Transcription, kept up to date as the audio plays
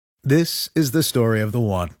This is the story of the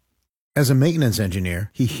one. As a maintenance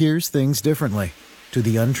engineer, he hears things differently. To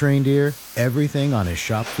the untrained ear, everything on his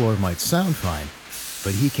shop floor might sound fine,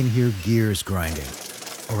 but he can hear gears grinding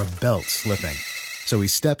or a belt slipping. So he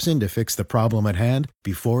steps in to fix the problem at hand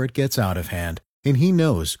before it gets out of hand. And he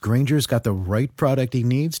knows Grainger's got the right product he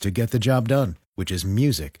needs to get the job done, which is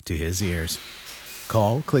music to his ears.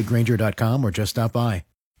 Call, click Grainger.com, or just stop by.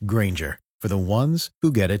 Grainger, for the ones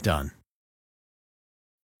who get it done.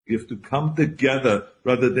 You have to come together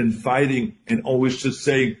rather than fighting and always just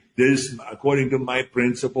saying, this, according to my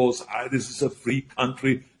principles, this is a free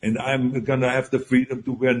country and I'm going to have the freedom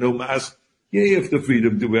to wear no mask. Yeah, you have the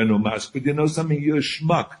freedom to wear no mask, but you know something? You're a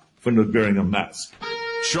schmuck for not wearing a mask.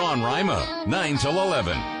 Sean Rima, 9 till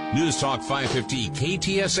 11. News Talk 550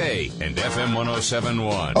 KTSA and FM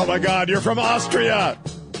 1071. Oh, my God, you're from Austria.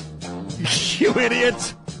 You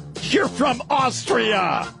idiot. You're from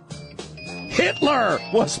Austria. Hitler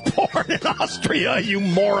was born in Austria, you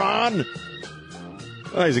moron.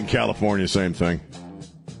 Oh, he's in California, same thing.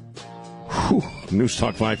 Whew. News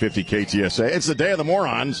Talk 550 KTSA. It's the day of the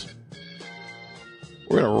morons.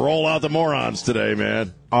 We're going to roll out the morons today,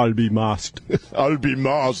 man. I'll be masked. I'll be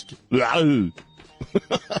masked. What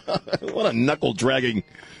a knuckle-dragging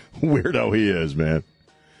weirdo he is, man.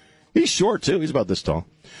 He's short, too. He's about this tall.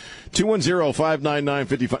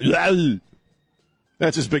 210-599-55.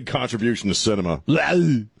 That's his big contribution to cinema.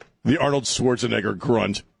 The Arnold Schwarzenegger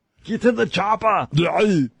grunt. Get in the chopper.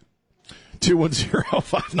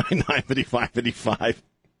 210-599-5555.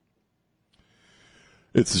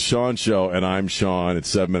 It's the Sean Show, and I'm Sean. It's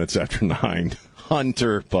 7 minutes after 9.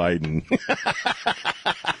 Hunter Biden.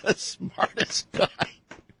 The smartest guy.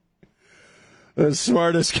 The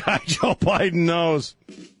smartest guy Joe Biden knows.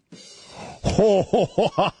 Ho, ho, ho,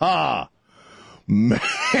 ha, ha.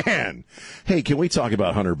 Man. Hey, can we talk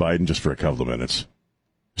about Hunter Biden just for a couple of minutes?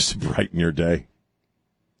 Just to brighten your day.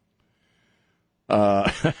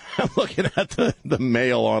 I'm looking at the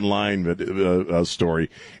Mail Online story.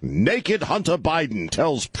 Naked Hunter Biden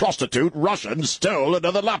tells prostitute Russian stole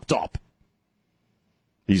another laptop.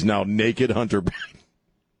 He's now naked Hunter Biden.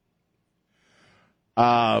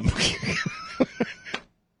 I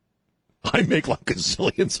make like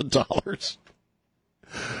gazillions of dollars.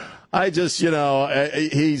 I just, he's a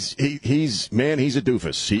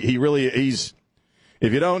doofus. He really, if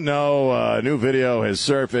you don't know, a new video has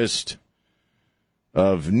surfaced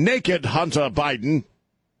of naked Hunter Biden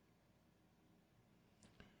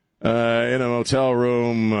in a motel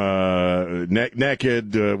room,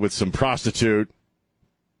 naked with some prostitute.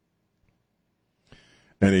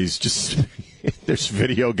 And he's just, there's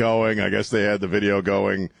video going. I guess they had the video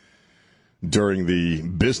going during the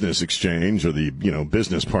business exchange or the,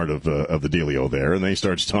 business part of the dealio there. And then he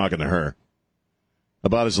starts talking to her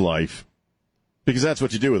about his life. Because that's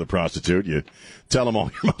what you do with a prostitute. You tell them all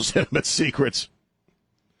your most intimate secrets.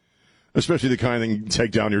 Especially the kind that can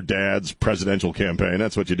take down your dad's presidential campaign.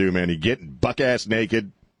 That's what you do, man. You get buck-ass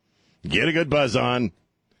naked, get a good buzz on,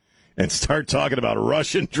 and start talking about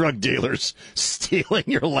Russian drug dealers stealing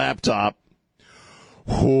your laptop.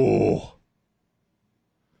 Whew.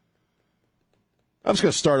 I'm just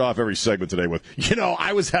going to start off every segment today with,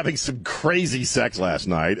 I was having some crazy sex last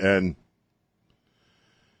night, and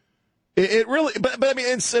it really, but I mean,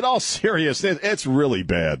 it's in all seriousness, it's really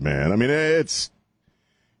bad, man. I mean, it's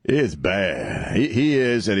bad. He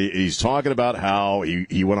is, and he's talking about how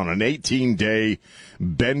he went on an 18-day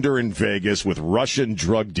bender in Vegas with Russian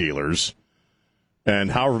drug dealers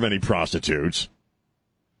and however many prostitutes.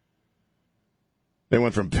 They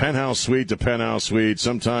went from penthouse suite to penthouse suite.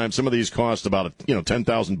 Sometimes some of these cost about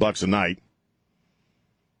 $10,000 a night.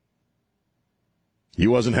 He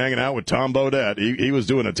wasn't hanging out with Tom Bodette. He was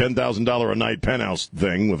doing a $10,000 a night penthouse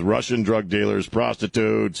thing with Russian drug dealers,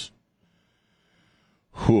 prostitutes.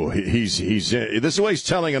 Whew, this is what he's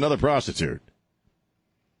telling another prostitute.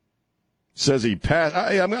 Says he passed.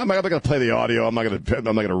 I'm not going to play the audio. I'm not going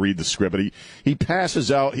to read the script. But he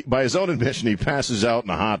passes out by his own admission. He passes out in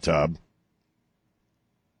a hot tub.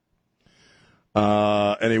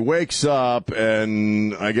 And he wakes up,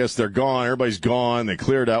 and I guess they're gone. Everybody's gone. They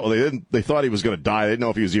cleared out. Well, they thought he was going to die. They didn't know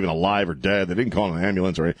if he was even alive or dead. They didn't call an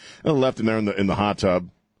ambulance or anything. They left him there in the hot tub.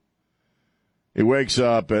 He wakes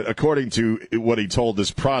up, and according to what he told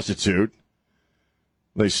this prostitute,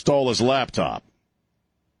 they stole his laptop.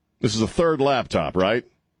 This is the third laptop, right?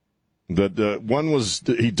 The one was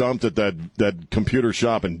he dumped at that computer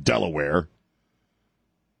shop in Delaware.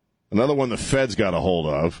 Another one the feds got a hold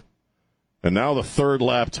of. And now the third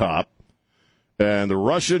laptop. And the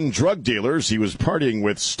Russian drug dealers he was partying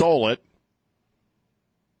with stole it.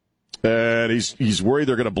 And he's worried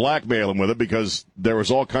they're going to blackmail him with it because there was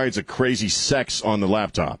all kinds of crazy sex on the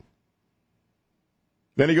laptop.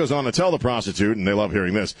 Then he goes on to tell the prostitute, and they love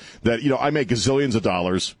hearing this, that, I make gazillions of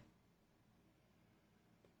dollars.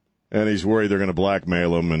 And he's worried they're going to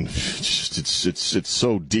blackmail him, and it's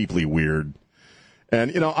so deeply weird.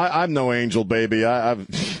 And, I'm no angel, baby.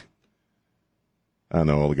 I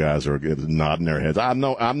know all the guys are nodding their heads. I'm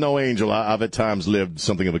no angel. I've at times lived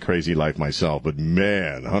something of a crazy life myself. But,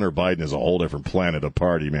 man, Hunter Biden is a whole different planet of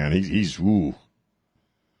party, man. He's ooh.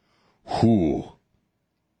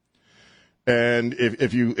 And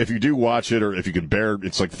if you do watch it, or if you can bear,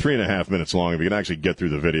 it's like 3.5 minutes long. If you can actually get through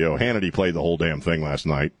the video, Hannity played the whole damn thing last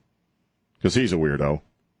night because he's a weirdo.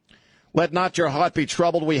 Let not your heart be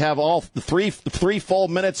troubled. We have all three full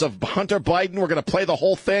minutes of Hunter Biden. We're going to play the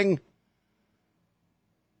whole thing.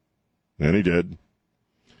 And he did.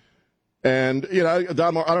 And,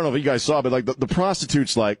 Don Moore, I don't know if you guys saw, but like the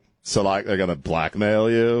prostitute's like, so like they're going to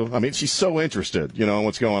blackmail you? I mean, she's so interested, in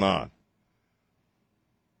what's going on.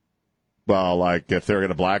 Well, like, if they're going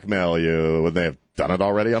to blackmail you, would they have done it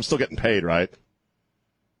already? I'm still getting paid, right?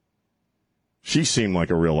 She seemed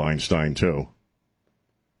like a real Einstein, too.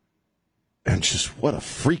 And just, what a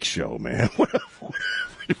freak show, man.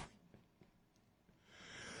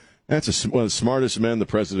 That's one of the smartest men the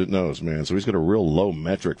president knows, man. So he's got a real low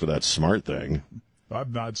metric for that smart thing.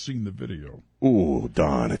 I've not seen the video. Ooh,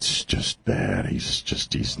 Don, it's just bad.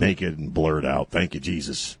 He's naked and blurred out. Thank you,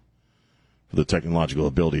 Jesus, for the technological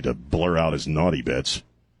ability to blur out his naughty bits.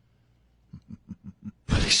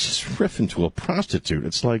 But he's just riffing to a prostitute.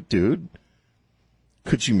 It's like, dude,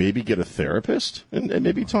 could you maybe get a therapist and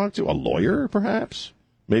maybe talk to a lawyer, perhaps?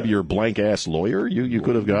 Maybe your blank-ass lawyer you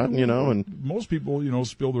could have gotten, and most people,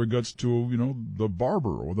 spill their guts to, the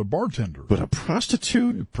barber or the bartender. But a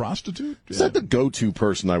prostitute? Is that the go-to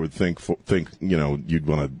person I would think you'd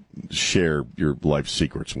want to share your life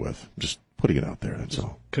secrets with? Just putting it out there, that's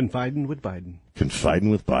all. Confiding with Biden. Confiding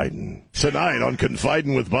with Biden. Tonight on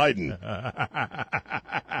Confiding with Biden.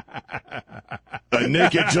 A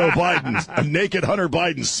naked Joe Biden, a naked Hunter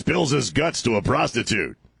Biden spills his guts to a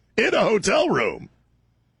prostitute in a hotel room.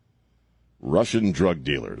 Russian drug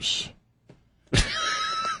dealers.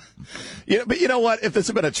 But you know what? If this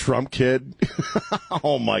had been a Trump kid,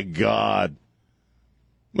 oh my God.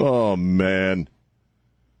 Oh man.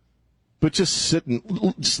 But just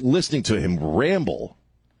listening to him ramble.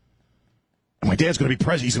 My dad's going to be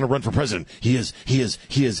president. He's going to run for president. He is. You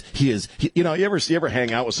ever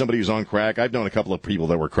hang out with somebody who's on crack? I've known a couple of people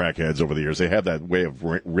that were crackheads over the years. They have that way of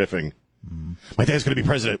riffing. Mm-hmm. My dad's going to be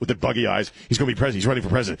president with the buggy eyes. He's going to be president. He's running for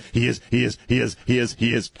president. He is. It's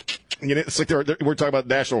like we're talking about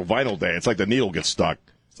National Vinyl Day. It's like the needle gets stuck.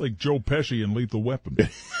 It's like Joe Pesci in Lethal Weapon.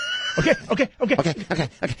 Okay.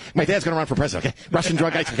 My dad's going to run for president. Okay. Russian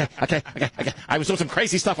drug guys. Okay. I was doing some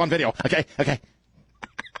crazy stuff on video. Okay.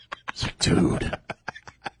 It's like, dude,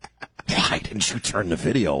 why didn't you turn the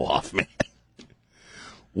video off, man?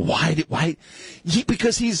 Why?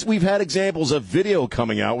 Because we've had examples of video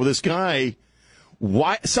coming out with this guy.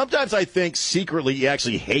 Why? Sometimes I think secretly he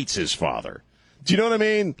actually hates his father. Do you know what I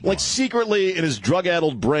mean? Like secretly in his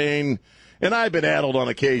drug-addled brain, and I've been addled on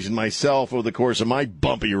occasion myself over the course of my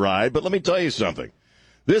bumpy ride, but let me tell you something.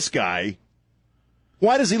 This guy,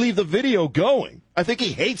 why does he leave the video going? I think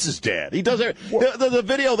he hates his dad. He does it. The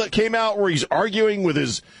video that came out where he's arguing with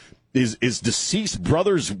his deceased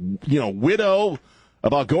brother's, widow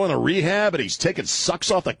about going to rehab, and he's taking sucks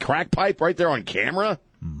off the crack pipe right there on camera.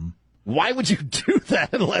 Mm-hmm. Why would you do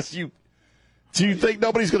that unless you? Do you think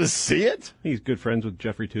nobody's going to see it? He's good friends with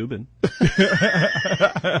Jeffrey Toobin.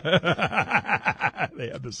 They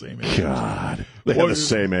have the same agent. God, they have the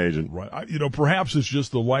same agent. Right. Perhaps it's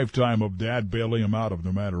just the lifetime of Dad bailing him out of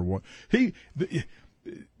no matter what.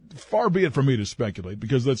 Far be it from me to speculate,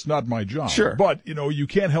 because that's not my job. Sure. But, you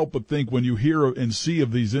can't help but think when you hear and see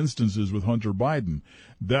of these instances with Hunter Biden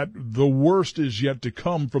that the worst is yet to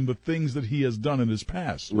come from the things that he has done in his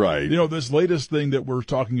past. Right. This latest thing that we're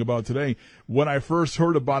talking about today, when I first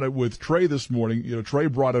heard about it with Trey this morning, Trey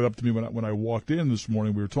brought it up to me when I walked in this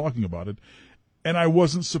morning, we were talking about it, and I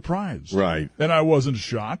wasn't surprised. Right. And I wasn't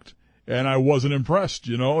shocked. And I wasn't impressed,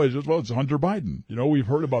 it's Hunter Biden. We've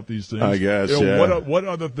heard about these things. I guess, yeah. What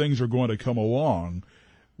other things are going to come along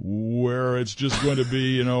where it's just going to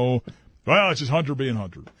be, it's just Hunter being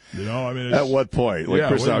Hunter. At what point? Like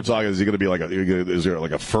Chris and I were talking, is he going to be is there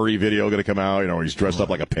like a furry video going to come out, where he's dressed up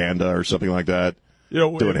like a panda or something like that?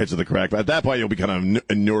 Doing hits of the crack. But at that point, you'll be kind of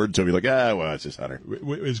inured to be like, well, it's just Hunter.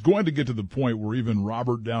 It's going to get to the point where even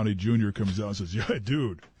Robert Downey Jr. comes out and says, yeah,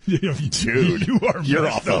 dude, you're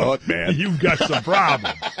off the hook, man. You've got some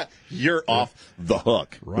problems. You're off the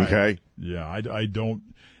hook. Right. Okay? Yeah, I don't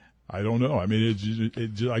know. I mean,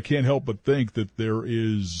 I can't help but think that there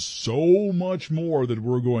is so much more that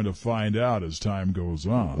we're going to find out as time goes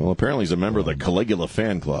on. Well, apparently he's a member of the Caligula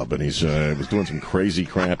fan club, and he's was doing some crazy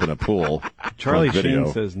crap in a pool. Charlie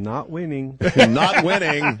Sheen says, not winning. Not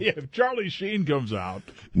winning. Yeah, if Charlie Sheen comes out.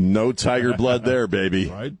 No tiger blood there, baby.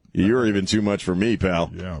 Right? You're even too much for me,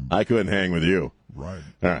 pal. Yeah. I couldn't hang with you. Right.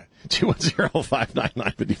 All right.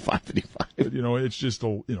 210-599-5555. But, it's just,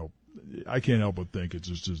 I can't help but think it's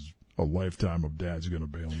just a lifetime of dad's going to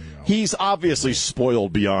bail me out. He's obviously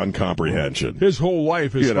spoiled beyond comprehension. His whole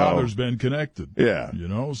life, his father's been connected. Yeah.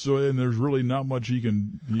 So, and there's really not much he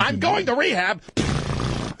can I'm going to rehab.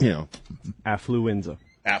 Affluenza.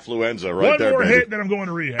 Affluenza, right One there, more baby. hit, then I'm going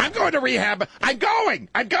to rehab. I'm going to rehab. I'm going.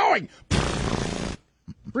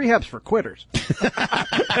 Rehab's for quitters.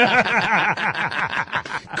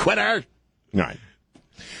 Quitter. All right.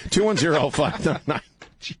 210-599.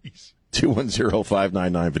 Jeez.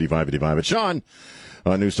 210-599-5555. It's Sean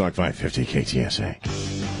on Newstalk 550 KTSA.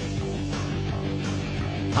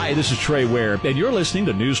 Hi, this is Trey Ware, and you're listening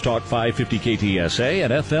to Newstalk 550 KTSA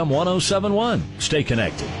and FM 1071. Stay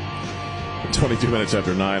connected. 22 minutes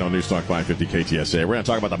after 9 on Newstalk 550 KTSA. We're going to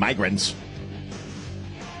talk about the migrants.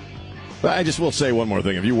 But I just will say one more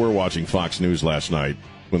thing. If you were watching Fox News last night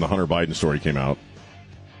when the Hunter Biden story came out,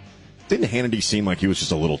 didn't Hannity seem like he was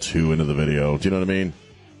just a little too into the video? Do you know what I mean?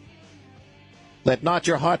 Let not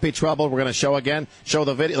your heart be troubled. We're going to show again. Show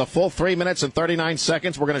the video, the full 3 minutes and 39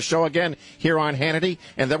 seconds. We're going to show again here on Hannity,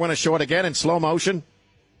 and then we're going to show it again in slow motion,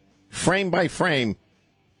 frame by frame.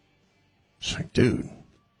 It's like, dude,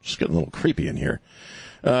 it's getting a little creepy in here.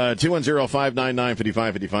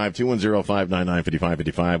 210-599-5555,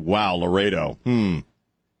 210-599-5555. Wow, Laredo.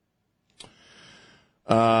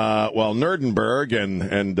 Well, Nerdenberg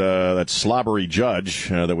and that slobbery judge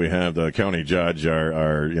that we have, the county judge,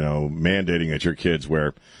 are mandating that your kids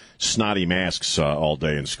wear snotty masks all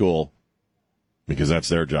day in school because that's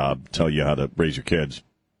their job, tell you how to raise your kids.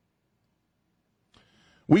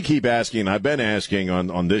 We keep asking, I've been asking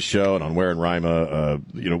on this show and on Ware and Rima,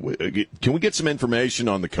 can we get some information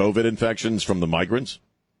on the COVID infections from the migrants?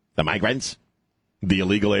 The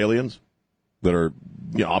illegal aliens that are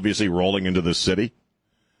obviously rolling into this city?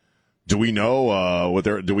 Do we know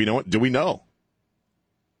do we know?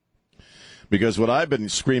 Because what I've been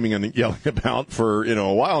screaming and yelling about for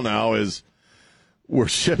a while now is we're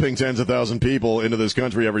shipping tens of thousands of people into this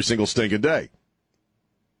country every single stinking day.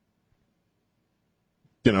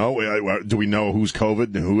 Do we know who's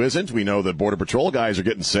COVID and who isn't? We know that Border Patrol guys are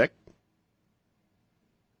getting sick.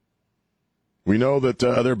 We know that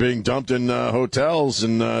they're being dumped in hotels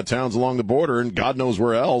in towns along the border and God knows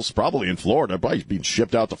where else, probably in Florida, probably being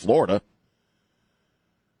shipped out to Florida.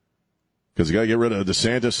 Because you got to get rid of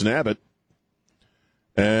DeSantis and Abbott.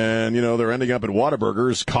 And, they're ending up at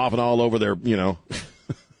Whataburgers coughing all over their,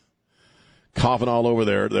 coughing all over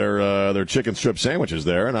their chicken strip sandwiches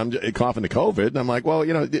there. And I'm coughing to COVID. And I'm like, well,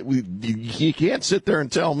 you can't sit there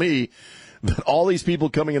and tell me that all these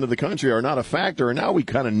people coming into the country are not a factor. And now we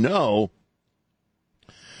kind of know.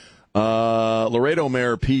 Laredo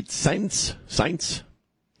Mayor Pete Sainz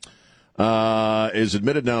is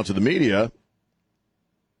admitted now to the media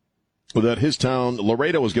that his town,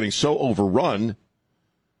 Laredo, was getting so overrun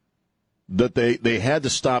that they had to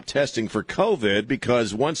stop testing for COVID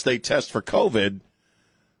because once they test for COVID,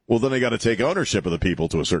 well, then they got to take ownership of the people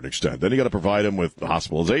to a certain extent. Then you got to provide them with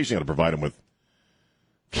hospitalization. You got to provide them with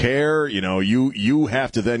care. You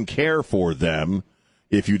have to then care for them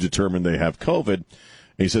if you determine they have COVID.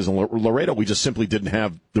 And he says in Laredo, we just simply didn't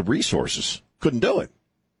have the resources. Couldn't do it.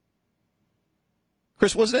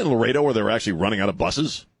 Chris, wasn't it in Laredo where they were actually running out of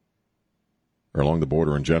buses? Or along the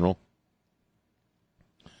border in general?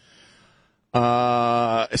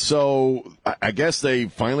 So I guess they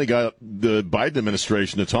finally got the Biden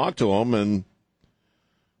administration to talk to them, and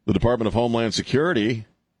the Department of Homeland Security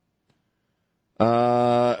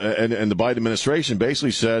and the Biden administration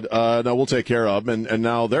basically said, no, we'll take care of them. And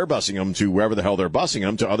now they're busing them to wherever the hell they're busing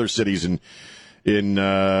them, to other cities in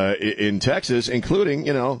Texas,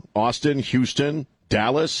 including, Austin, Houston,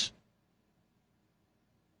 Dallas.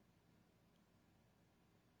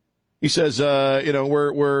 He says,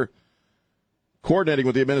 we're coordinating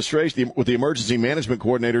with the administration, with the emergency management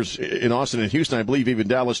coordinators in Austin and Houston, I believe even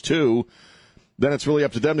Dallas too. Then it's really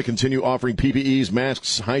up to them to continue offering PPEs,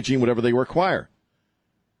 masks, hygiene, whatever they require.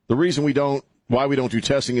 The reason we don't why we don't do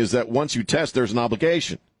testing is that once you test, there's an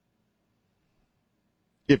obligation.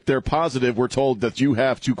 If they're positive, we're told that you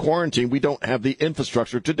have to quarantine. We don't have the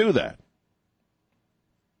infrastructure to do that.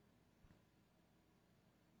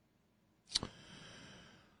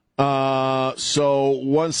 So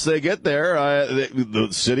once they get there, the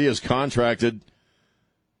city has contracted,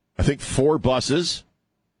 I think, 4 buses.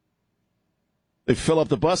 They fill up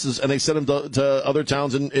the buses and they send them to other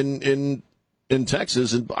towns in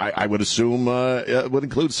Texas, and I would assume it would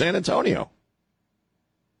include San Antonio.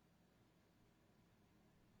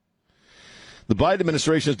 The Biden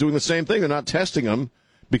administration is doing the same thing. They're not testing them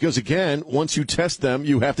because, again, once you test them,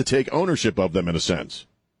 you have to take ownership of them in a sense.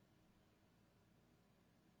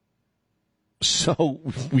 So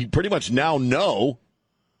we pretty much now know,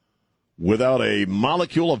 without a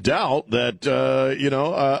molecule of doubt, that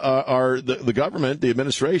the government, the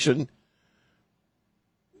administration,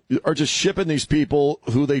 are just shipping these people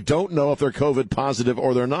who they don't know if they're COVID positive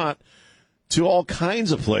or they're not to all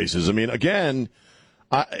kinds of places. I mean, again,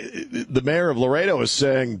 the mayor of Laredo is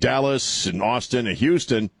saying Dallas and Austin and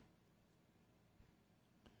Houston.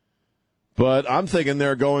 But I'm thinking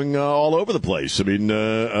they're going all over the place. I mean,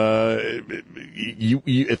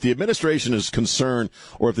 if the administration is concerned,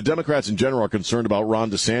 or if the Democrats in general are concerned about Ron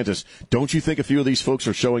DeSantis, don't you think a few of these folks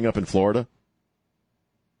are showing up in Florida?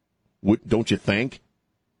 Don't you think?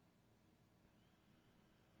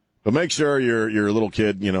 But make sure your little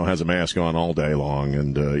kid, has a mask on all day long,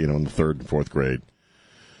 and in the 3rd and 4th grade.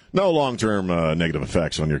 No long-term negative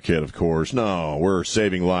effects on your kid, of course. No, we're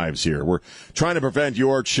saving lives here. We're trying to prevent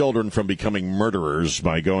your children from becoming murderers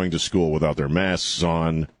by going to school without their masks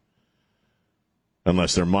on,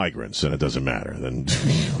 unless they're migrants, and it doesn't matter. Then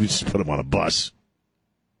we just put them on a bus.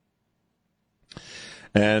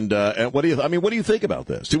 And what do you think about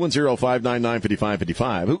this?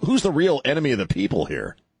 210-599-5555. Who's the real enemy of the people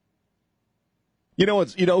here? You know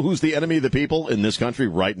who's the enemy of the people in this country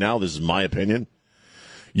right now? This is my opinion.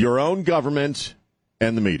 Your own government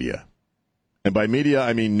and the media. And by media,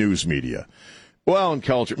 I mean news media. Well, and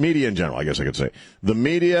culture, media in general, I guess I could say. The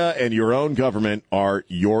media and your own government are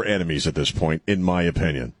your enemies at this point, in my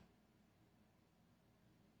opinion.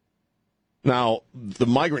 Now, the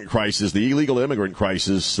migrant crisis, the illegal immigrant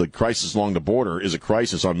crisis, the crisis along the border is a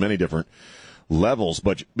crisis on many different levels,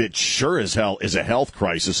 but it sure as hell is a health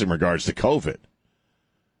crisis in regards to COVID.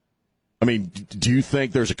 I mean, do you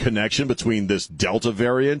think there's a connection between this Delta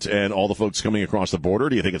variant and all the folks coming across the border?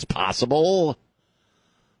 Do you think it's possible?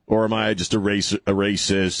 Or am I just a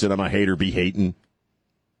racist and I'm a hater be hating?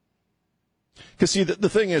 Because, see, the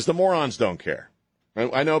thing is, the morons don't care.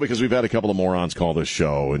 I know, because we've had a couple of morons call this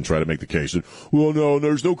show and try to make the case that, well, no,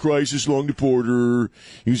 there's no crisis along the border.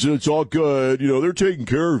 He said it's all good. They're taking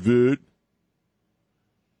care of it.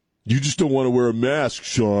 You just don't want to wear a mask,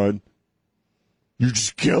 Sean. You're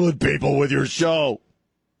just killing people with your show.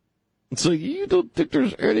 So you don't think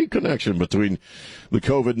there's any connection between the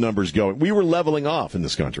COVID numbers going? We were leveling off in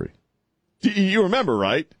this country. You remember,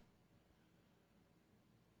 right?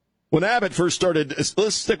 When Abbott first started,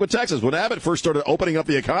 let's stick with Texas. When Abbott first started opening up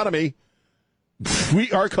the economy,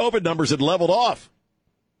 our COVID numbers had leveled off.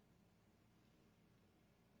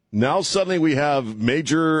 Now suddenly we have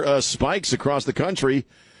major spikes across the country.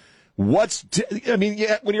 When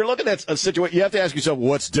you're looking at a situation, you have to ask yourself,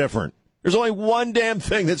 what's different? There's only one damn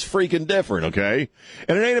thing that's freaking different, okay?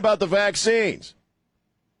 And it ain't about the vaccines.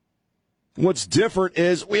 What's different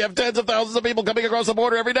is we have tens of thousands of people coming across the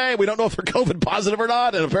border every day. We don't know if they're COVID positive or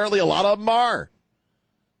not, and apparently a lot of them are.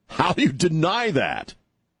 How do you deny that?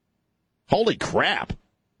 Holy crap.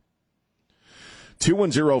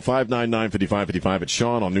 210-599-5555. It's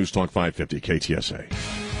Sean on News Talk 550 KTSA.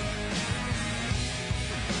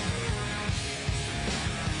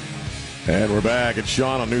 And we're back. It's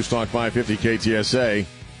Sean on News Talk 550 KTSA.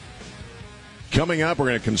 Coming up, we're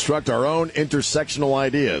going to construct our own intersectional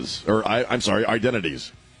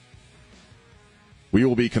identities. We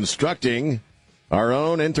will be constructing our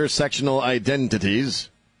own intersectional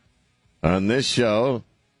identities on this show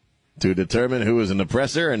to determine who is an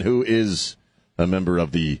oppressor and who is a member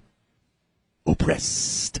of the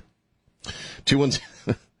oppressed. 210.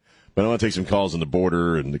 But I want to take some calls on the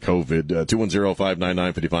border and the COVID.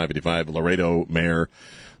 210-599-5555. Laredo mayor,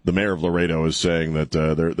 the mayor of Laredo, is saying that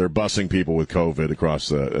they're busing people with COVID across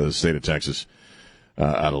the state of Texas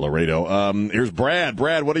out of Laredo. Here's Brad.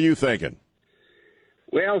 Brad, what are you thinking?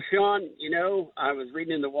 Well, Sean, I was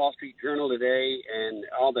reading in the Wall Street Journal today, and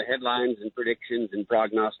all the headlines and predictions and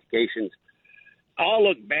prognostications all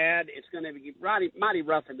look bad. It's going to be mighty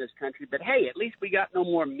rough in this country. But, hey, at least we got no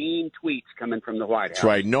more mean tweets coming from the White House. That's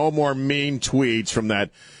right. No more mean tweets from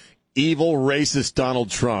that evil, racist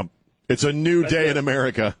Donald Trump. It's a new day in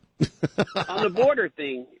America. On the border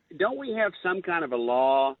thing, don't we have some kind of a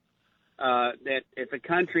law that if a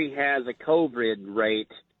country has a COVID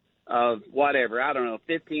rate of whatever, I don't know,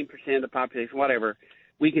 15% of the population, whatever,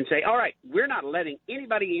 we can say, all right, we're not letting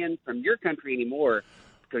anybody in from your country anymore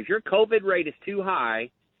because your COVID rate is too high,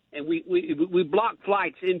 and we block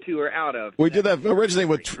flights into or out of. We did that originally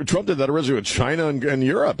with Trump. Did that originally with China and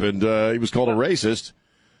Europe, and he was called a racist.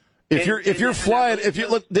 If you're flying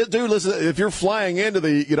into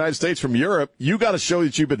the United States from Europe, you got to show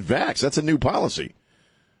that you've been vaxxed. That's a new policy.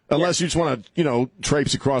 Unless you just want to,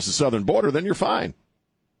 traipse across the southern border, then you're fine.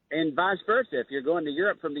 And vice versa, if you're going to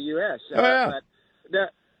Europe from the U.S. But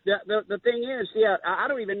the thing is, I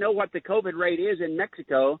don't even know what the COVID rate is in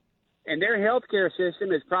Mexico, and their healthcare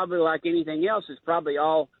system is probably like anything else. It's probably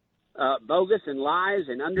all bogus and lies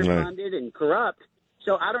and underfunded and corrupt.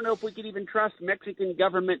 So I don't know if we could even trust Mexican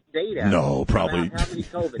government data. No, probably. How many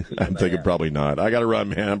COVID people I'm thinking probably not. I got to run,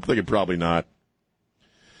 man. I'm thinking probably not.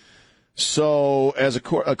 So,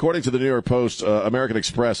 according to the New York Post, American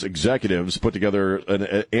Express executives put together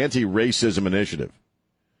an anti-racism initiative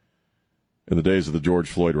in the days of the George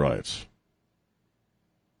Floyd riots.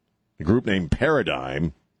 A group named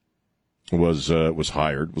Paradigm was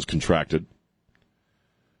contracted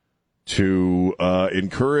to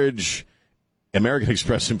encourage American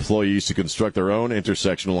Express employees to construct their own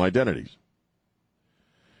intersectional identities.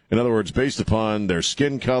 In other words, based upon their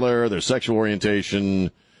skin color, their sexual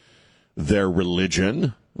orientation, their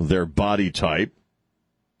religion, their body type,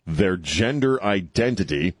 their gender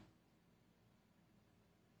identity,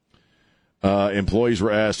 employees were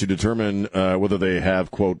asked to determine whether they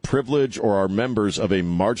have, quote, privilege or are members of a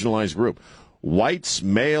marginalized group. Whites,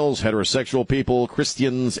 males, heterosexual people,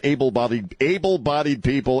 Christians, able-bodied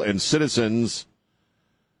people, and citizens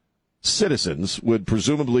would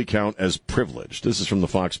presumably count as privileged. This is from the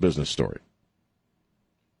Fox Business story.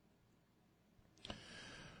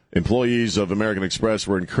 Employees of American Express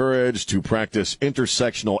were encouraged to practice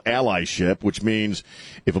intersectional allyship, which means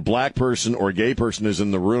if a black person or a gay person is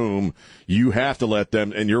in the room, you have to let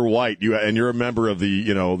them, and you're white, and you're a member of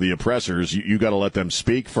the oppressors, you got to let them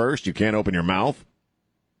speak first. You can't open your mouth.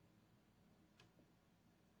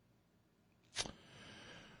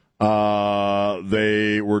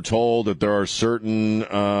 They were told that there are certain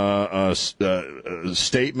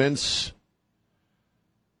statements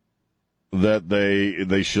that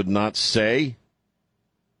they should not say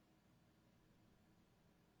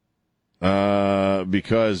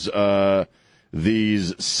because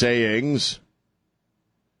these sayings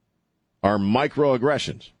are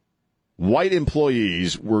microaggressions. White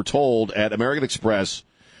employees were told at American Express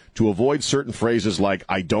to avoid certain phrases like,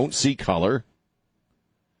 I don't see color,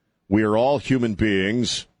 we are all human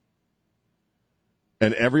beings,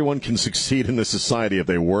 and everyone can succeed in this society if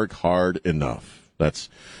they work hard enough.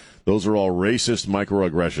 Those are all racist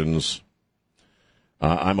microaggressions.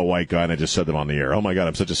 I'm a white guy, and I just said them on the air. Oh, my God,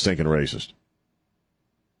 I'm such a stinking racist.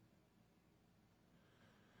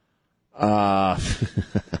 I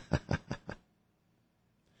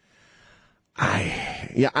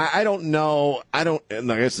don't know.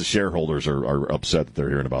 And I guess the shareholders are upset that they're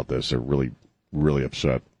hearing about this. They're really, really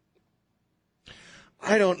upset.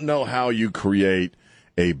 I don't know how you create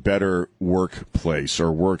a better workplace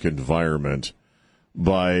or work environment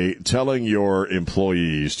by telling your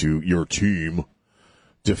employees, to your team,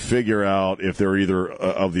 to figure out if they're either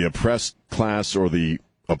of the oppressed class or the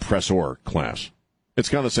oppressor class. It's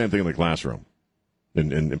kind of the same thing in the classroom,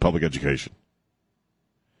 in public education.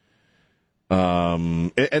 You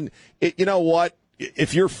know what?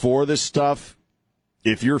 If you're for this stuff,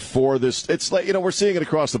 it's like, we're seeing it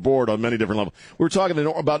across the board on many different levels. We were talking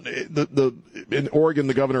about in Oregon,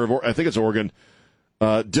 the governor of, I think it's Oregon,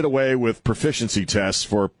 did away with proficiency tests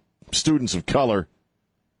for students of color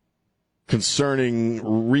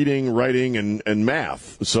concerning reading, writing, and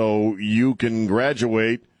math. So you can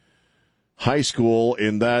graduate high school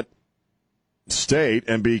in that state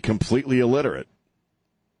and be completely illiterate.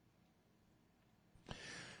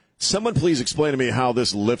 Someone please explain to me how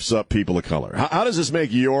this lifts up people of color. How does this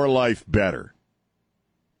make your life better?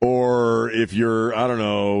 Or if you're, I don't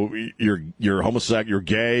know, you're homosexual, you're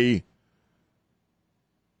gay,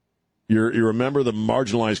 you're a member of the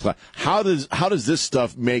marginalized class. How does this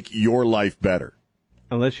stuff make your life better?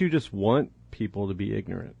 Unless you just want people to be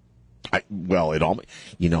ignorant.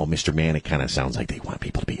 Mr. Mann, it kind of sounds like they want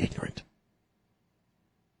people to be ignorant.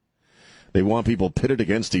 They want people pitted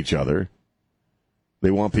against each other.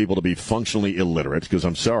 They want people to be functionally illiterate, because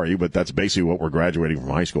I'm sorry, but that's basically what we're graduating from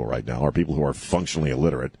high school right now, are people who are functionally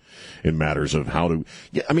illiterate in matters of how to,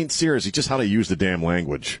 seriously, just how to use the damn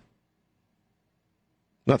language.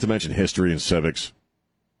 Not to mention history and civics.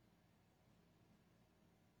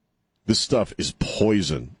 This stuff is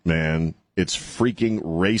poison, man. It's freaking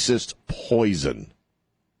racist poison.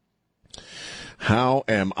 How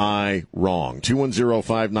am I wrong?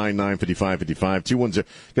 210-599-5555. 210.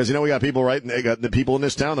 Because, we got people, right? They got the people in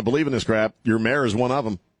this town that believe in this crap. Your mayor is one of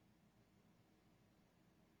them.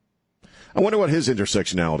 I wonder what his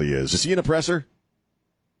intersectionality is. Is he an oppressor?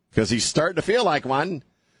 Because he's starting to feel like one.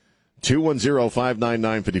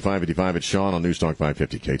 210-599-5555. It's Sean on News Talk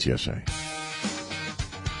 550 KTSA.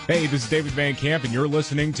 Hey, this is David Van Camp, and you're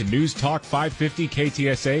listening to News Talk 550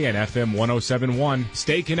 KTSA and FM 1071.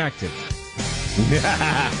 Stay connected.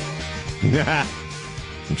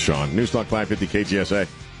 I'm Sean. News Talk 550 KTSA.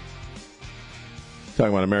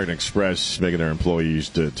 Talking about American Express making their employees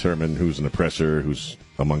determine who's an oppressor, who's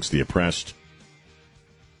amongst the oppressed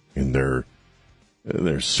in their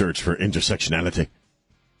search for intersectionality.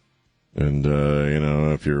 And,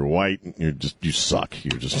 if you're white, you suck.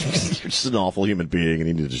 You're just an awful human being, and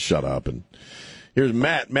you need to just shut up. And here's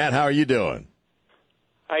Matt. Matt, how are you doing?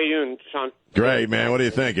 How you doing, Sean? Great, man. What are you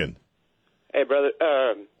thinking? Hey, brother.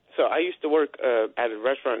 So I used to work at a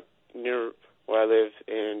restaurant near where I live,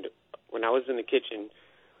 and when I was in the kitchen,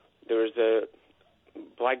 there was a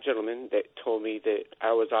black gentleman that told me that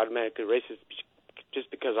I was automatically racist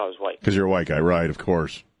just because I was white. Because you're a white guy, right, of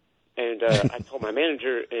course. And I told my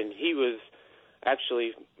manager, and he was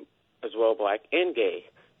actually as well black and gay.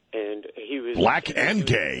 And he was... Black and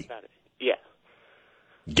gay? Yeah.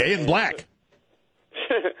 Gay and black.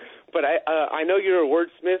 But I know you're a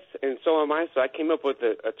wordsmith, and so am I, so I came up with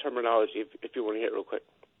a terminology, if you want to hear it real quick.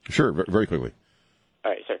 Sure, very quickly.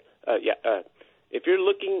 All right, sir. If you're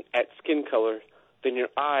looking at skin color, then your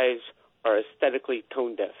eyes are aesthetically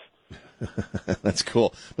tone deaf. That's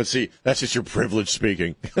cool. But see, that's just your privilege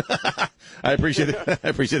speaking. I appreciate it. I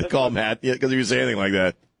appreciate the call, Matt, because if you say anything like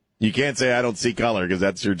that, you can't say I don't see color, because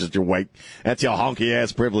that's just your white, that's your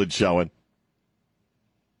honky-ass privilege showing.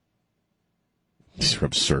 These are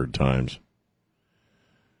absurd times.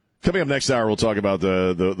 Coming up next hour, we'll talk about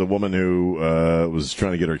the woman who was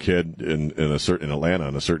trying to get her kid in Atlanta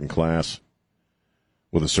in a certain class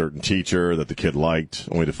with a certain teacher that the kid liked,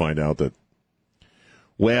 only to find out that,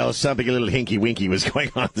 well, something a little hinky-winky was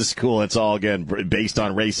going on at the school. It's all, again, based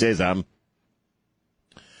on racism.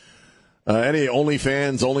 Any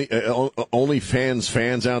OnlyFans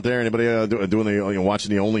fans out there? Anybody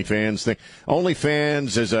watching the OnlyFans thing?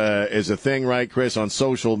 OnlyFans is a thing, right, Chris, on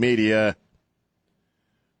social media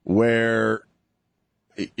where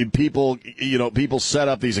people set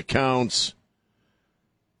up these accounts,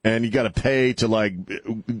 and you got to pay to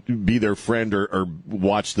be their friend or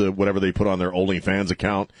watch whatever they put on their OnlyFans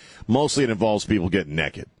account. Mostly, it involves people getting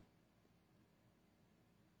naked.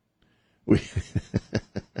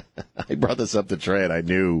 I brought this up to Trey, and I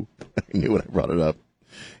knew when I brought it up,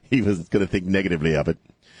 he was going to think negatively of it.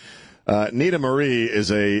 Nita Marie is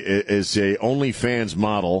a OnlyFans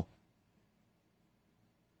model.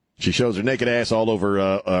 She shows her naked ass all over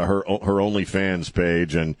her OnlyFans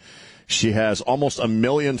page, and she has almost 1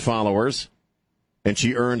 million followers, and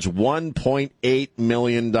she earns $1.8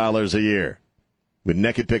 million a year with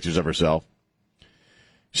naked pictures of herself.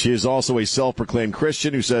 She is also a self-proclaimed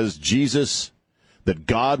Christian who says that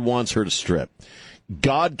God wants her to strip.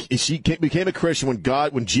 She became a Christian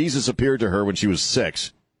when Jesus appeared to her when she was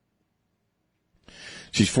 6.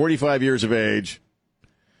 She's 45 years of age,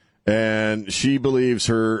 and she believes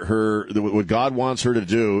what God wants her to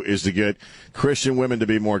do is to get Christian women to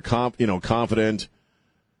be more confident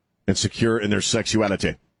and secure in their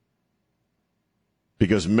sexuality,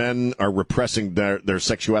 because men are repressing their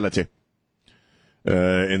sexuality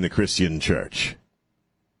in the Christian church.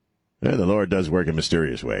 Yeah, the Lord does work in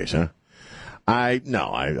mysterious ways, huh? I don't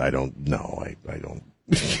know. I don't.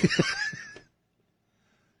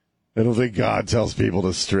 I don't think God tells people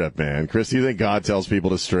to strip, man. Chris, do you think God tells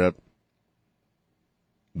people to strip?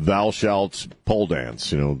 Thou shalt pole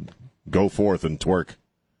dance, go forth and twerk.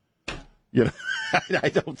 I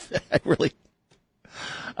don't think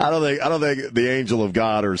the angel of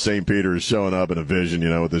God or St. Peter is showing up in a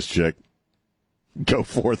vision, with this chick. Go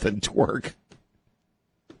forth and twerk.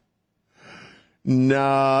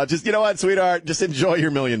 No, just, you know what, sweetheart? Just enjoy your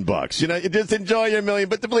 $1 million. Just enjoy your $1 million,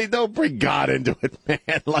 but please don't bring God into it,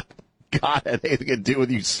 man. Like, God had anything to do with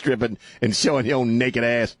you stripping and showing your own naked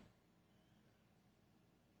ass.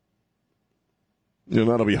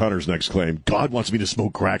 That'll be Hunter's next claim. God wants me to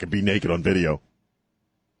smoke crack and be naked on video.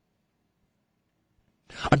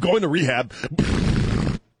 I'm going to rehab.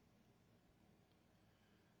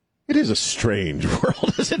 It is a strange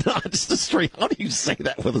world, is it not? Just a strange. How do you say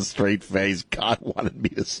that with a straight face? God wanted me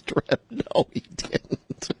to strip. No, he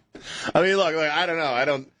didn't. I mean, look, I don't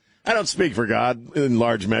know. I don't speak for God in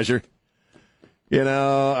large measure. You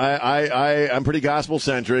know, I'm pretty gospel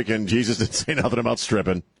centric, and Jesus didn't say nothing about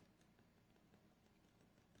stripping.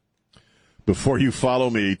 Before you follow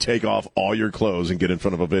me, take off all your clothes and get in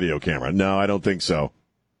front of a video camera. No, I don't think so.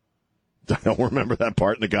 I don't remember that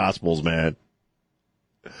part in the Gospels, man.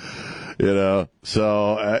 You know,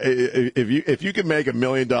 so if you can make $1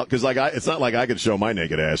 million, because it's not like I could show my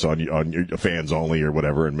naked ass on your fans only or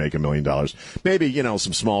whatever and make $1 million. Maybe, you know,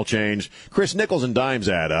 some small change. Chris, nickels and dimes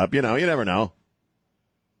add up. You know, you never know.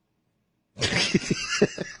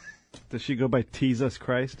 Does she go by Jesus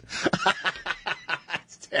Christ?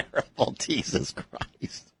 That's terrible. Jesus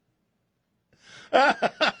Christ.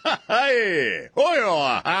 Hey,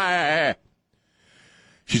 hey.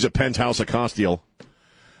 She's a penthouse Acostial.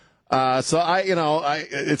 So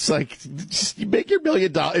it's like, just make your $1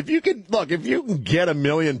 million. If you can get $1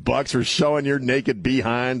 million for showing your naked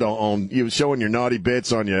behind on you showing your naughty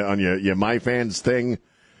bits on your My Fans thing,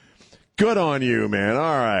 good on you, man.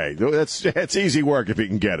 All right, that's easy work if you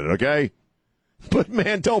can get it, okay? But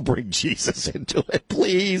man, don't bring Jesus into it,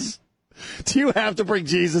 please. Do you have to bring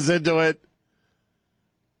Jesus into it?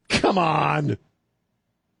 Come on.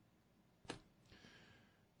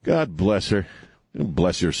 God bless her.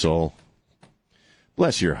 Bless your soul.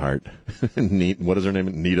 Bless your heart. What is her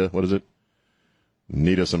name? Nita? What is it?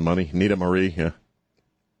 Nita some money? Nita Marie? Yeah.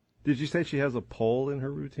 Did you say she has a pole in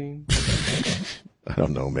her routine? I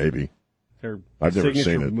don't know, maybe. Her I've never seen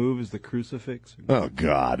signature it. move is the crucifix? Oh,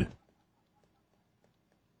 God.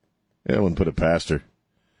 Yeah, I wouldn't put it past her.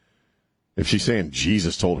 If she's saying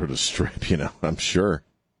Jesus told her to strip, you know, I'm sure.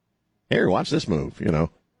 Here, watch this move, you know.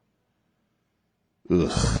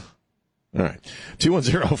 Ugh. All right.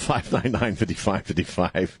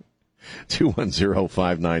 210-599-5555.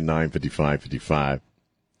 210-599-5555.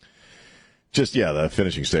 Just, the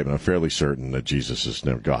finishing statement. I'm fairly certain that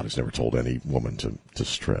God has never told any woman to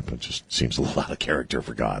strip. It just seems a little out of character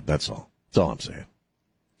for God. That's all. That's all I'm saying.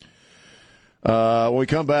 When we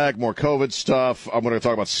come back, more COVID stuff. I'm going to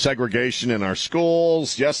talk about segregation in our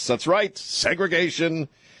schools. Yes, that's right. Segregation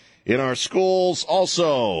in our schools.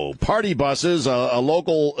 Also, party buses. A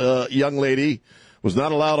local young lady was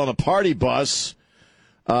not allowed on a party bus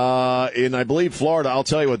in, I believe, Florida. I'll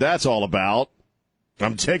tell you what that's all about.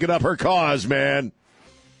 I'm taking up her cause, man.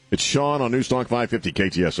 It's Sean on Newstalk 550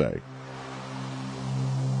 KTSA.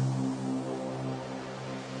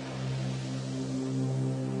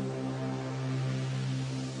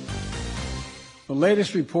 The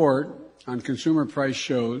latest report on consumer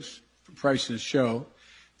prices show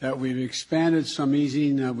that we've expanded some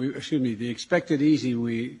easing. The expected easing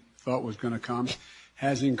we thought was going to come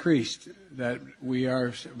has increased. That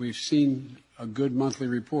we've seen a good monthly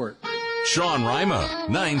report. Sean Rima,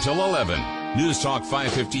 9 till 11. News Talk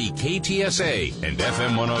 550 KTSA and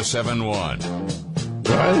FM 1071.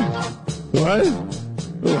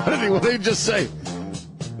 What did he just say?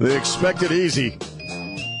 The expected easy.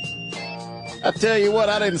 I tell you what,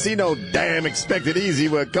 I didn't see no damn expected easy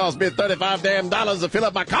where it cost me $35 damn to fill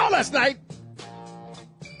up my car last night.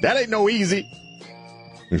 That ain't no easy.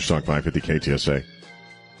 News Talk 550 KTSA.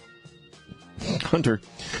 Hunter,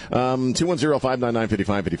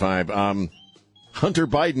 210-599-5555. Hunter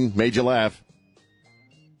Biden made you laugh.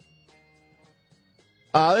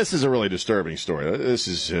 This is a really disturbing story. This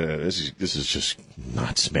is just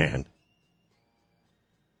nuts, man.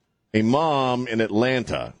 A mom in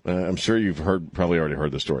Atlanta, I'm sure you've probably already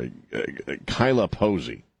heard the story, Kyla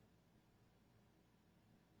Posey,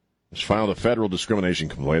 has filed a federal discrimination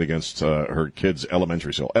complaint against her kid's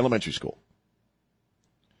elementary school.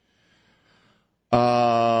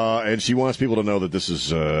 And she wants people to know that this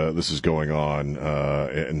is going on,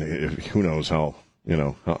 and who knows how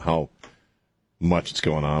much it's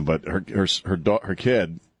going on. But her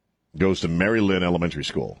kid goes to Mary Lynn Elementary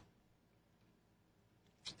School.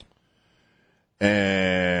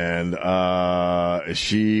 And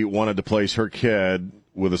she wanted to place her kid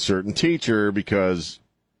with a certain teacher because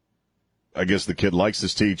I guess the kid likes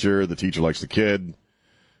this teacher, the teacher likes the kid,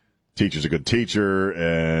 teacher's a good teacher,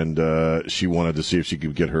 and she wanted to see if she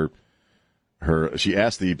could get her. She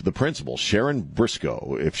asked the principal, Sharon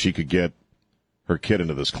Briscoe, if she could get her kid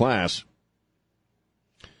into this class,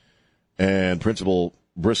 and Principal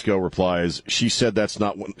Briscoe replies, she said that's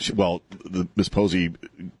not one. Ms. Posey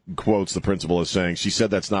quotes the principal as saying, she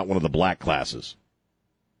said that's not one of the black classes.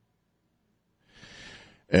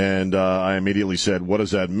 And I immediately said, what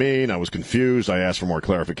does that mean? I was confused. I asked for more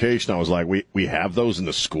clarification. I was like, we have those in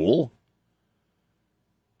the school?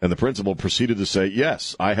 And the principal proceeded to say,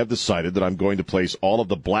 yes, I have decided that I'm going to place all of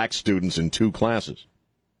the black students in 2 classes.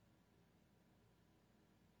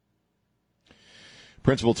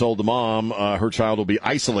 Principal told the mom her child will be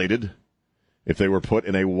isolated if they were put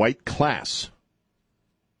in a white class.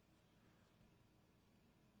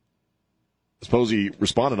 Posey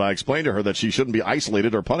responded, I explained to her that she shouldn't be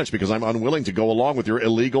isolated or punished because I'm unwilling to go along with your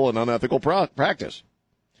illegal and unethical practice.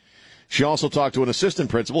 She also talked to an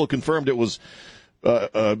assistant principal who confirmed it was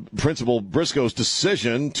Principal Briscoe's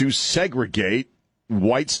decision to segregate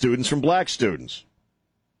white students from black students.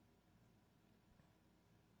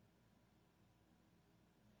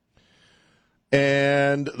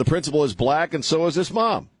 And the principal is black, and so is this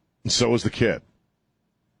mom, and so is the kid.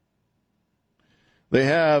 They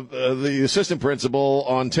have the assistant principal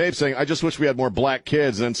on tape saying, I just wish we had more black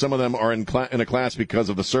kids, and some of them are in a class because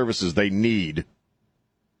of the services they need.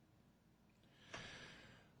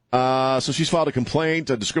 So she's filed a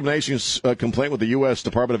discrimination complaint with the U.S.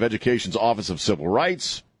 Department of Education's Office of Civil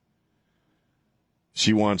Rights.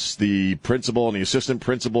 She wants the principal and the assistant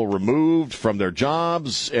principal removed from their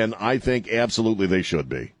jobs, and I think absolutely they should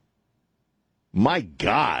be. My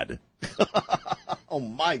God. Oh,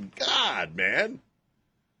 my God, man.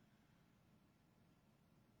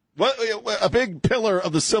 What, a big pillar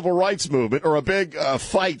of the civil rights movement, or a big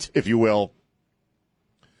fight, if you will,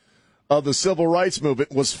 of the civil rights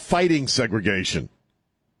movement was fighting segregation.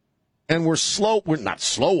 And we're not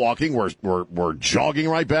slow walking, we're jogging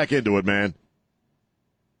right back into it, man.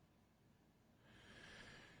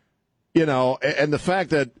 You know, and the fact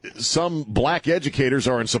that some black educators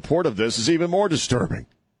are in support of this is even more disturbing.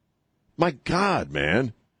 My God,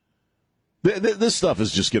 man. This stuff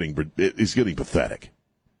is just getting pathetic.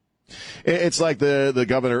 It's like the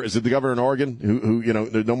governor, is it the governor in Oregon who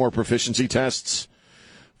no more proficiency tests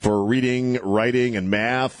for reading, writing, and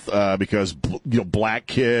math because black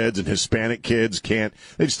kids and Hispanic kids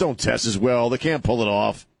they just don't test as well. They can't pull it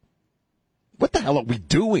off. What the hell are we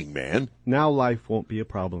doing, man? Now life won't be a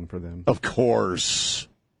problem for them. Of course.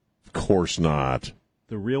 Of course not.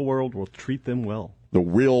 The real world will treat them well. The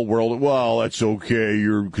real world, well, that's okay.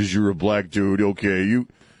 Because you're a black dude. Okay,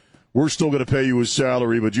 we're still going to pay you a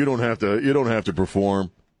salary, but you don't have to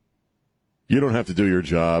perform. You don't have to do your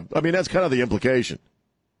job. I mean, that's kind of the implication.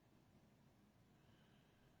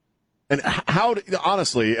 And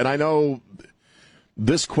honestly, and I know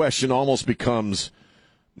this question almost becomes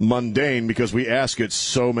mundane because we ask it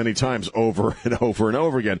so many times over and over and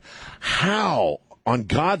over again. How on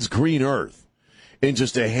God's green earth, in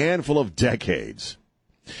just a handful of decades,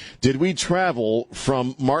 did we travel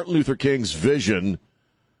from Martin Luther King's vision,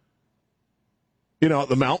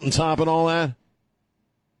 the mountaintop and all that,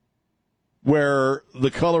 where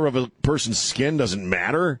the color of a person's skin doesn't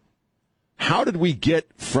matter? How did we get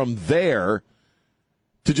from there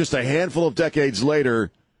to just a handful of decades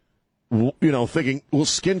later, thinking, well,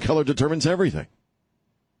 skin color determines everything?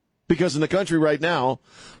 Because in the country right now,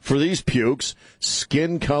 for these pukes,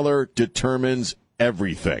 skin color determines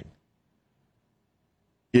everything.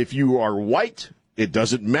 If you are white, it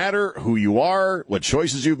doesn't matter who you are, what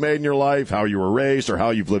choices you've made in your life, how you were raised, or how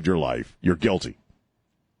you've lived your life. You're guilty.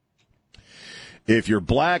 If you're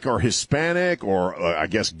black or Hispanic or, I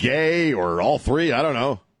guess, gay or all three, I don't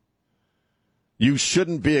know, you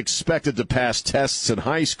shouldn't be expected to pass tests in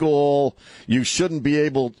high school. You shouldn't be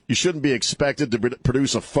expected to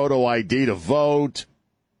produce a photo ID to vote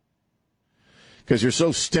because you're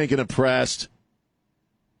so stinking oppressed.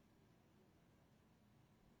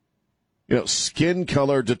 Skin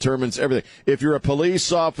color determines everything. If you're a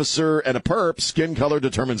police officer and a perp, skin color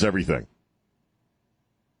determines everything.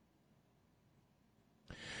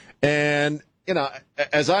 And,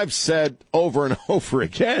 as I've said over and over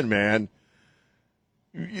again, man,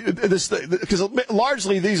 because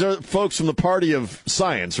largely these are folks from the party of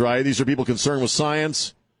science, right? These are people concerned with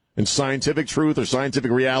science and scientific truth or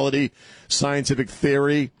scientific reality, scientific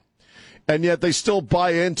theory. And yet they still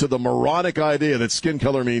buy into the moronic idea that skin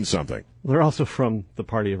color means something. They're also from the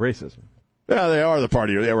party of racism. Yeah, they are the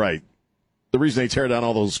party. Yeah, right. The reason they tear down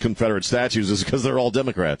all those Confederate statues is because they're all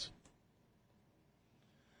Democrats.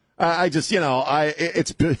 I just, these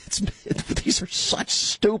are such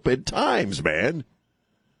stupid times, man.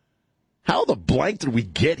 How the blank did we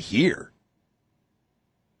get here?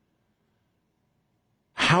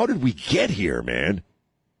 How did we get here, man?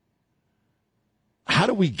 How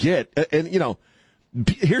do we get, and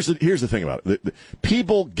here's the thing about it.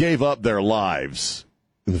 People gave up their lives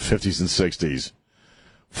in the 50s and 60s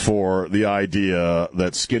for the idea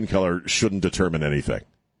that skin color shouldn't determine anything.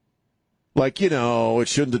 Like, it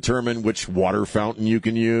shouldn't determine which water fountain you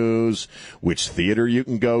can use, which theater you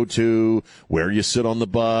can go to, where you sit on the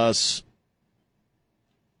bus.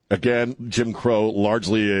 Again, Jim Crow,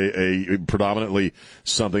 largely a predominantly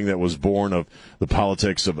something that was born of the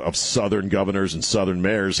politics of Southern governors and Southern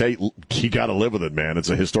mayors. Hey, you got to live with it, man. It's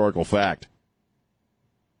a historical fact.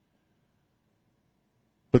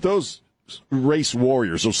 But those race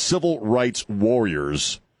warriors, those civil rights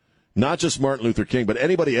warriors, not just Martin Luther King, but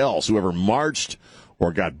anybody else who ever marched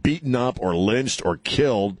or got beaten up or lynched or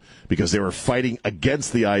killed because they were fighting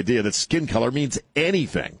against the idea that skin color means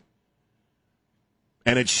anything.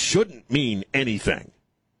 And it shouldn't mean anything.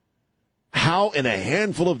 How in a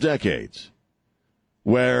handful of decades,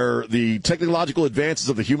 where the technological advances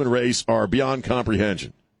of the human race are beyond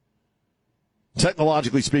comprehension,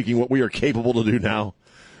 technologically speaking, what we are capable to do now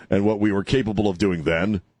and what we were capable of doing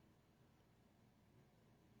then,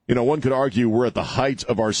 one could argue we're at the height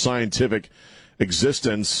of our scientific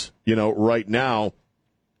existence, right now,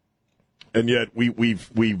 and yet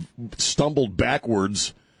we've stumbled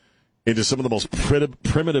backwards into some of the most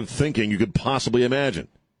primitive thinking you could possibly imagine.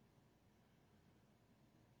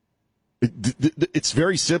 It's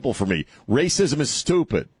very simple for me. Racism is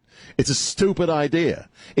stupid. It's a stupid idea.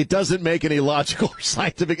 It doesn't make any logical or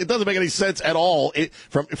scientific. It doesn't make any sense at all.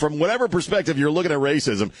 From whatever perspective you're looking at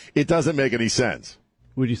racism, it doesn't make any sense.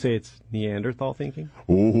 Would you say it's Neanderthal thinking?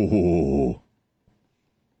 Ooh.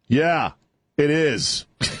 Yeah, it is.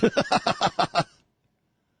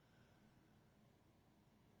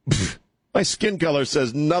 My skin color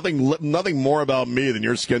says nothing more about me than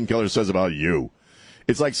your skin color says about you.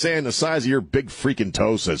 It's like saying the size of your big freaking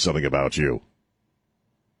toe says something about you.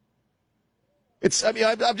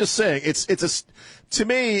 I'm just saying, to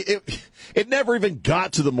me, it never even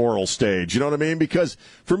got to the moral stage, you know what I mean? Because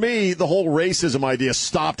for me, the whole racism idea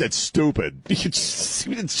stopped at stupid. It's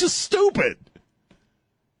just stupid.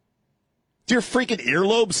 Does your freaking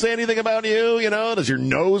earlobe say anything about you? Does your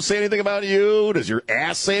nose say anything about you? Does your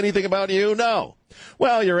ass say anything about you? No.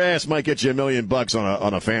 Well, your ass might get you $1 million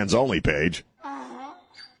on a fans only page.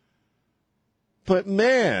 But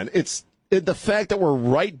man, it's the fact that we're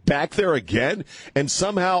right back there again, and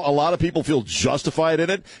somehow a lot of people feel justified in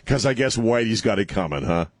it because I guess Whitey's got it coming,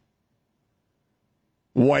 huh?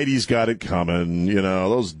 Whitey's got it coming.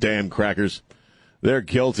 Those damn crackers. They're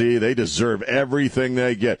guilty. They deserve everything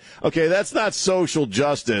they get. Okay, that's not social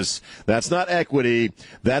justice. That's not equity.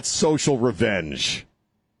 That's social revenge.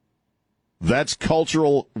 That's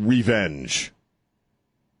cultural revenge.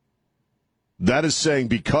 That is saying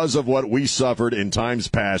because of what we suffered in times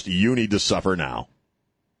past, you need to suffer now.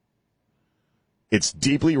 It's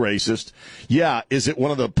deeply racist. Yeah, is it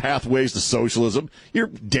one of the pathways to socialism? You're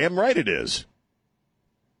damn right it is.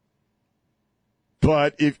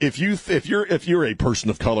 But if you're a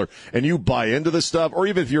person of color and you buy into this stuff, or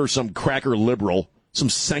even if you're some cracker liberal, some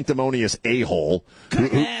sanctimonious a-hole,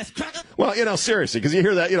 well, seriously, because you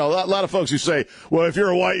hear that, a lot of folks who say, well, if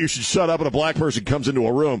you're a white, you should shut up when a black person comes into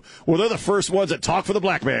a room. Well, they're the first ones that talk for the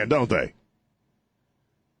black man, don't they?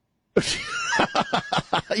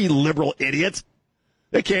 You liberal idiot.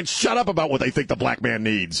 They can't shut up about what they think the black man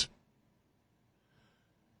needs.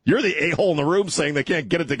 You're the a-hole in the room saying they can't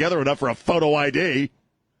get it together enough for a photo ID.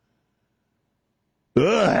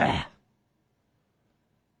 Ugh.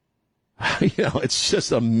 It's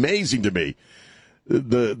just amazing to me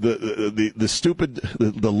the stupid,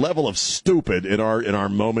 the level of stupid in our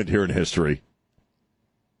moment here in history.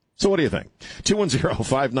 So what do you think?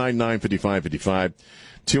 210-599-5555.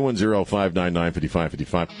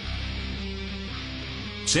 210-599-5555.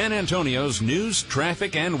 San Antonio's news,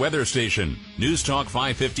 traffic, and weather station. News Talk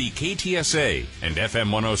 550 KTSA and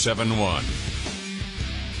FM 1071.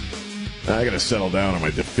 I got to settle down, or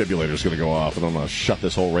my defibrillator's going to go off, and I'm going to shut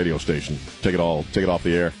this whole radio station. Take it off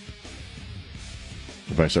the air.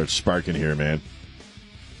 If I start sparking here, man,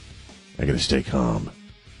 I got to stay calm.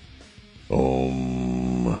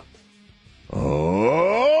 I'm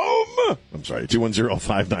sorry.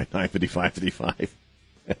 210-599-5555.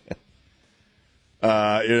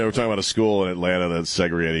 We're talking about a school in Atlanta that's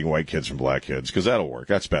segregating white kids from black kids, because that'll work.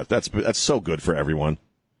 That's so good for everyone.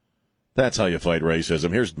 That's how you fight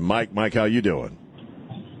racism. Here's Mike. Mike, how you doing?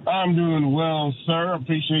 I'm doing well, sir.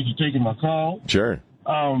 Appreciate you taking my call. Sure.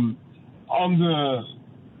 On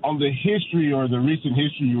the history, or the recent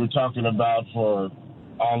history you were talking about for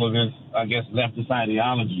all of this, I guess, leftist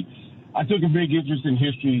ideology, I took a big interest in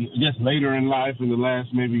history, I guess, later in life, in the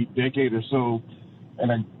last maybe decade or so.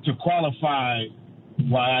 And to qualify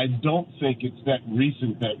why I don't think it's that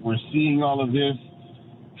recent that we're seeing all of this,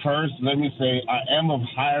 first, let me say I am of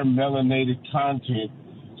higher melanated content,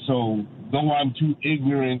 so though I'm too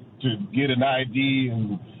ignorant to get an ID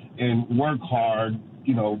and work hard,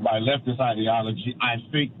 by leftist ideology, I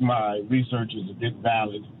think my research is a bit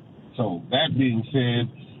valid. So that being said,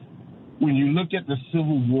 when you look at the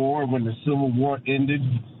Civil War, when the Civil War ended,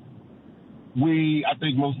 I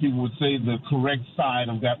think most people would say the correct side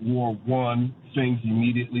of that war won. Things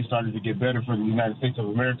immediately started to get better for the United States of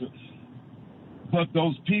America. But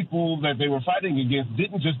those people that they were fighting against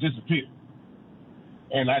didn't just disappear.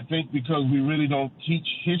 And I think because we really don't teach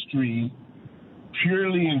history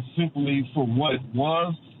purely and simply for what it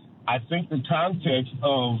was, I think the context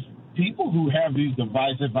of people who have these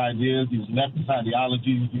divisive ideas, these leftist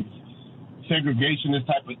ideologies, these segregationist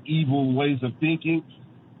type of evil ways of thinking,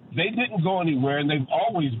 they didn't go anywhere, and they've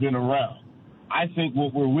always been around. I think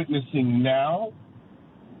what we're witnessing now,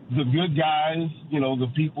 the good guys,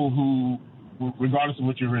 the people who, regardless of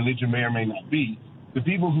what your religion may or may not be, the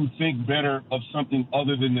people who think better of something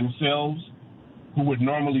other than themselves, who would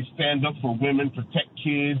normally stand up for women, protect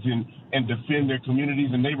kids, and defend their communities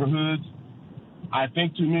and neighborhoods, I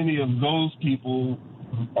think too many of those people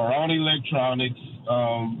are on electronics,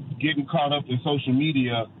 getting caught up in social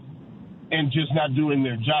media, and just not doing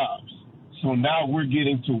their jobs. So now we're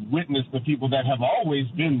getting to witness the people that have always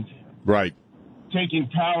been there. Right. Taking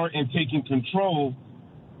power and taking control,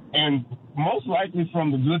 and most likely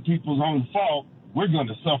from the good people's own fault, we're going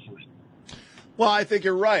to suffer it. Well, I think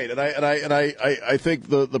you're right, and I think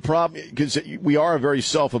the problem, because we are a very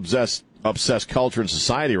self-obsessed culture in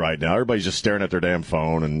society right now. Everybody's just staring at their damn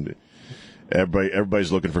phone, and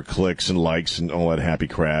everybody's looking for clicks and likes and all that happy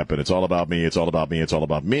crap, and it's all about me, it's all about me, it's all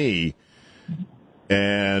about me.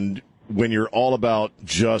 And when you're all about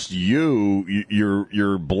just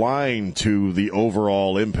you're blind to the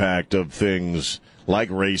overall impact of things like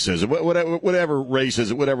racism, whatever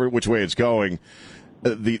racism, which way it's going,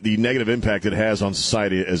 the negative impact it has on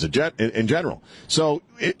society in general. So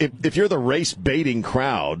if you're the race baiting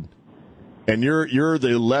crowd and you're the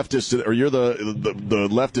leftist, or you're the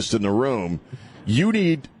leftist in the room, you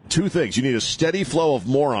need two things. You need a steady flow of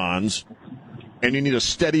morons, and you need a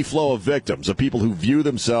steady flow of victims, of people who view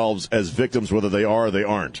themselves as victims, whether they are or they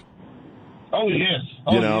aren't. Oh, yes.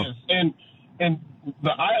 Yes. And the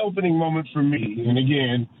eye-opening moment for me, and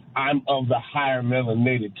again, I'm of the higher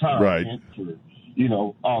melanated content for,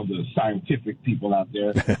 all the scientific people out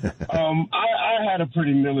there. I had a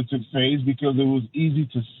pretty militant phase because it was easy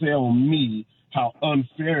to sell me how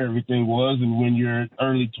unfair everything was. And when you're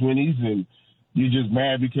early 20s and you're just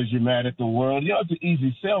mad because you're mad at the world, it's an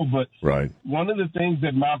easy sell. But one of the things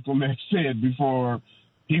that Malcolm X said before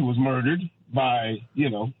he was murdered by,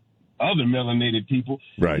 other melanated people,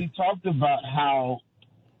 he talked about how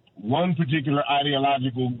one particular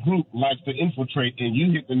ideological group likes to infiltrate, and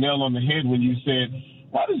you hit the nail on the head when you said,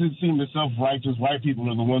 why does it seem that self-righteous white people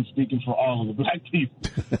are the ones speaking for all of the black people?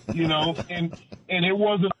 And it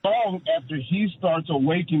wasn't long after he starts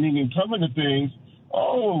awakening and coming to things,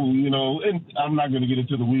 and I'm not going to get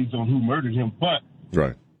into the weeds on who murdered him, but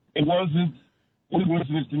it wasn't a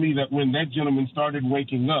coincidence to me that when that gentleman started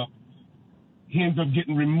waking up, he ends up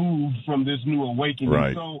getting removed from this new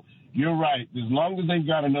awakening. So you're right. As long as they've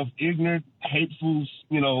got enough ignorant, hateful,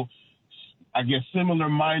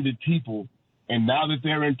 similar-minded people, and now that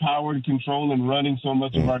they're in power and control and running so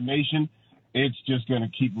much of our nation, it's just going to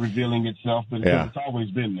keep revealing itself, but it's always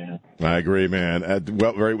been there. I agree, man.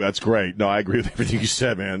 That's great. No, I agree with everything you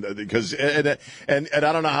said, man. Because and I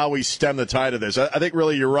don't know how we stem the tide of this. I think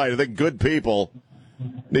really you're right. I think good people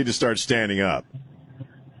need to start standing up.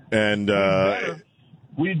 And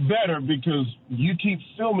we'd better, because you keep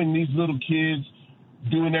filming these little kids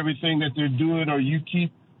doing everything that they're doing, or you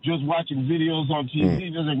keep just watching videos on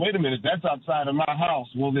TV. They're like, wait a minute, that's outside of my house.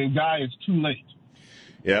 Well, then, guy, it's too late.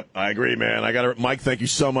 Yep, I agree, man. Mike, thank you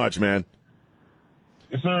so much, man.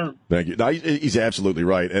 Yes, sir. Thank you. No, he's absolutely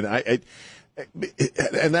right, and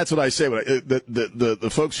and that's what I say. The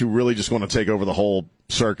folks who really just want to take over the whole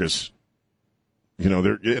circus,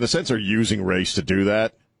 they're in a sense they're using race to do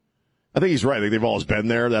that. I think he's right. I think they've always been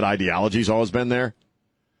there. That ideology's always been there,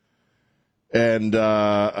 and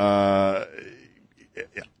I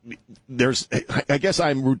guess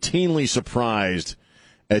I'm routinely surprised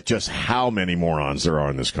at just how many morons there are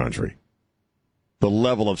in this country. The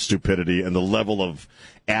level of stupidity and the level of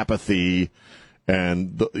apathy,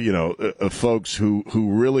 and folks who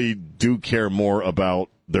really do care more about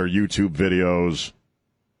their YouTube videos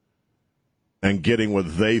and getting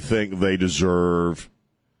what they think they deserve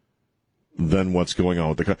than what's going on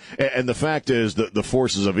with the country. And the fact is that the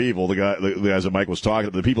forces of evil, the guys that Mike was talking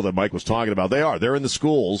about, the people that Mike was talking about, they're in the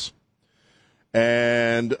schools.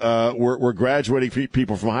 And we're graduating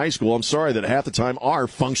people from high school, I'm sorry, that half the time are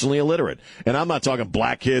functionally illiterate. And I'm not talking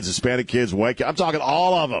black kids, Hispanic kids, white kids. I'm talking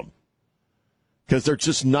all of them. Because they're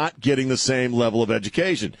just not getting the same level of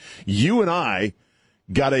education. You and I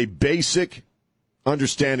got a basic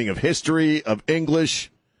understanding of history, of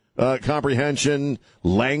English comprehension,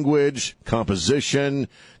 language, composition,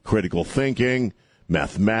 critical thinking,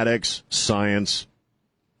 mathematics, science.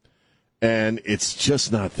 And it's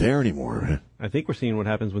just not there anymore, man. I think we're seeing what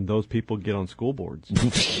happens when those people get on school boards.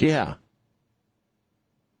 Yeah.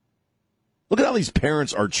 Look at how these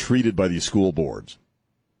parents are treated by these school boards.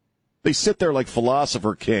 They sit there like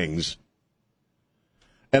philosopher kings.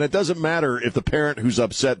 And it doesn't matter if the parent who's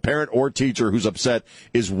upset, parent or teacher who's upset,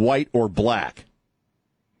 is white or black.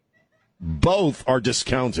 Both are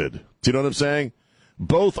discounted. Do you know what I'm saying?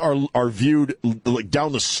 Both are viewed like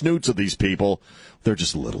down the snoots of these people. They're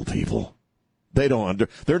just little people. They're not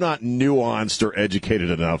nuanced or educated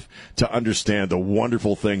enough to understand the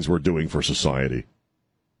wonderful things we're doing for society.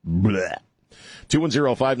 Blech.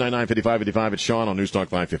 210-599-5555. It's Sean on News Talk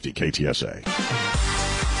 550 KTSA.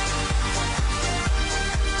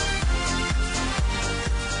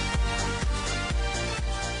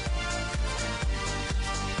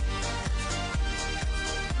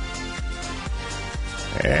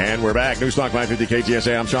 And we're back. News Talk 550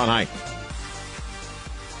 KTSA. I'm Sean. Hi.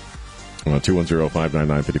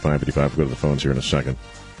 210-599-5555. We'll go to the phones here in a second.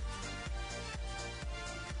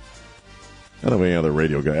 I don't know any other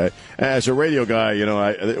radio guy. As a radio guy, we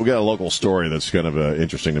got a local story that's kind of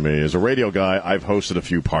interesting to me. As a radio guy, I've hosted a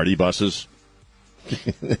few party buses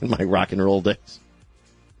in my rock and roll days.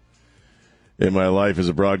 In my life as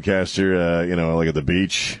a broadcaster, like at the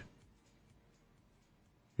beach,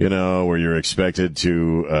 where you're expected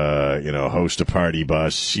to, host a party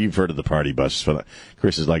bus. You've heard of the party bus.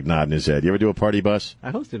 Chris is like nodding his head. You ever do a party bus?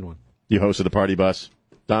 I hosted one. You hosted a party bus?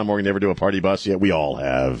 Don Morgan, you ever do a party bus? Yeah, we all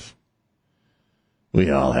have.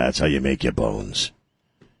 That's how you make your bones.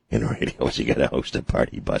 In radio, you got to host a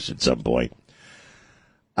party bus at some point.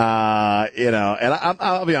 And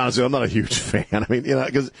I'll be honest with you, I'm not a huge fan. I mean,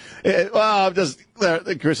 because,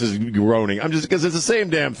 Chris is groaning. Because it's the same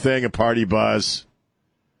damn thing, a party bus.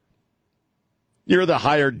 You're the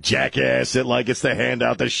hired jackass that gets to hand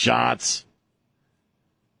out the shots.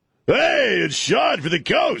 Hey, it's Sean for the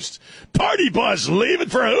Coast. Party bus leaving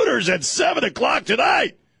for Hooters at 7 o'clock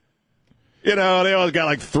tonight. They always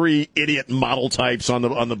got 3 idiot model types on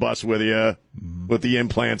the bus with you, with the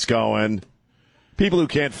implants going. People who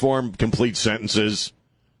can't form complete sentences.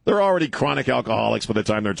 They're already chronic alcoholics by the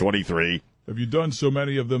time they're 23. Have you done so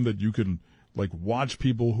many of them that you can watch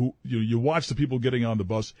people who you watch the people getting on the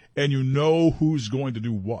bus and you know who's going to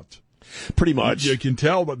do what? Pretty much. You can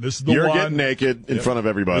tell, but this is the You're one. You're getting naked in front of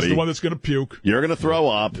everybody. This is the one that's going to puke. You're going to throw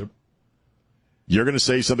up. Yep. You're going to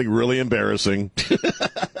say something really embarrassing.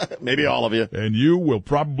 Maybe all of you. And you will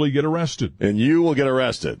probably get arrested. And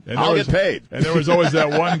I'll get paid. And there was always that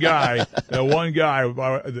one guy,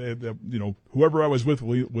 whoever I was with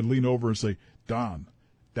would lean over and say, Don,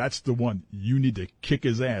 that's the one. You need to kick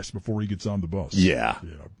his ass before he gets on the bus. Yeah.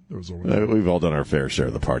 There was always we've all done our fair share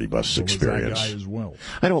of the party bus experience. That guy as well.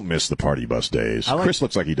 I don't miss the party bus days. Chris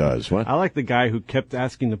looks like he does. What? I like the guy who kept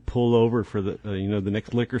asking to pull over for the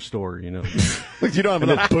next liquor store. Like you don't have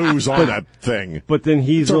enough booze on that thing. But then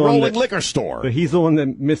he's it's a rolling liquor store. But he's the one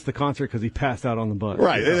that missed the concert because he passed out on the bus.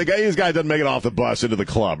 Right. This guy doesn't make it off the bus into the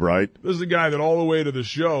club, right? This is the guy that all the way to the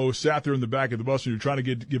show sat there in the back of the bus and you're trying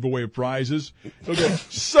to give away prizes. Okay,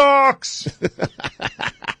 sucks.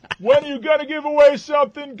 When are you going to give away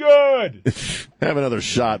something good? Have another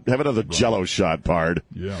shot. Have another Jell-O shot, Pard.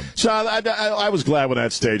 Yeah. So I was glad when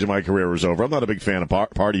that stage of my career was over. I'm not a big fan of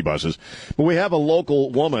party buses. But we have a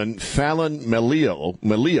local woman, Fallon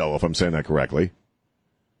Melillo, if I'm saying that correctly.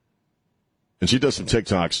 And she does some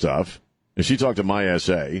TikTok stuff. And she talked to My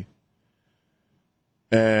SA.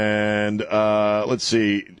 And let's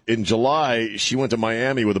see. In July, she went to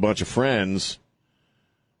Miami with a bunch of friends.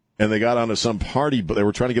 And they got onto some party, but they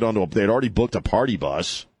were trying to get onto they had already booked a party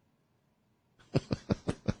bus.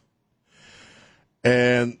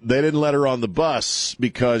 And they didn't let her on the bus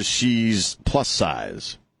because she's plus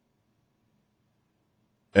size.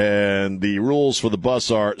 And the rules for the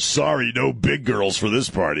bus are, sorry, no big girls for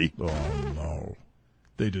this party. Oh, no.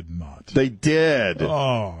 They did not. They did.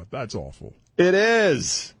 Oh, that's awful. It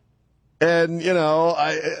is. And,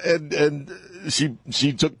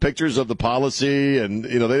 she took pictures of the policy, and,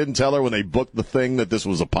 they didn't tell her when they booked the thing that this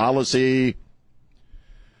was a policy.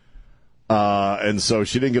 And so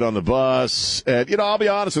she didn't get on the bus. And, I'll be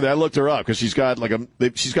honest with you, I looked her up because she's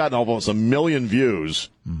gotten almost 1 million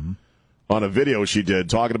views on a video she did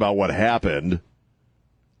talking about what happened.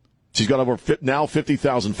 She's got over now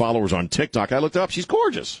 50,000 followers on TikTok. I looked her up. She's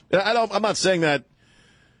gorgeous. I'm not saying that,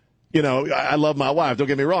 I love my wife. Don't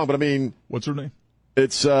get me wrong, but I mean. What's her name?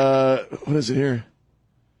 It's, what is it here?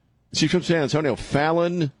 She's from San Antonio.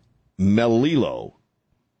 Fallon Melillo.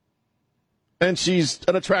 And she's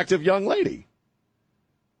an attractive young lady.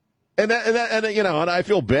 And I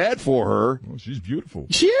feel bad for her. Well, she's beautiful.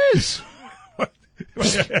 She is.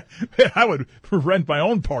 I would rent my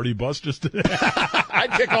own party bus just to...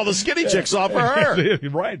 I'd kick all the skinny chicks off for her.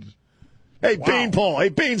 Right. Hey, wow. Beanpole. Hey,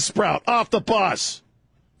 Bean Sprout. Off the bus.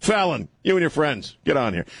 Fallon, you and your friends, get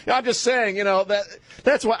on here. I'm just saying,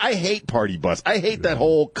 that's why I hate party bus. I hate that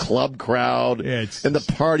whole club crowd and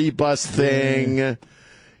the party bus thing.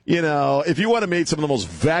 If you want to meet some of the most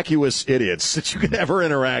vacuous idiots that you could ever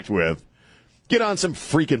interact with, get on some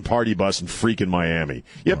freaking party bus in freaking Miami.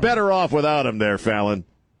 You're better off without them there, Fallon.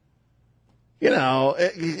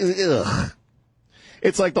 Ugh.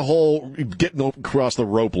 It's like the whole getting across the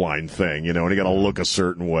rope line thing, and you got to look a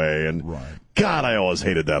certain way. And God, I always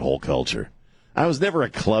hated that whole culture. I was never a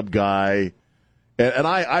club guy, and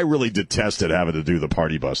I really detested having to do the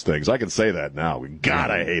party bus things. I can say that now. God,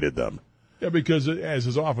 I hated them. Yeah, because as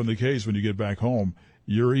is often the case when you get back home,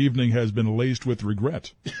 your evening has been laced with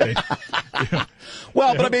regret.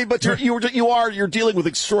 Well, but you're dealing with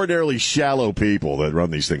extraordinarily shallow people that run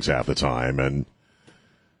these things half the time, and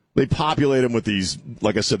they populate them with these,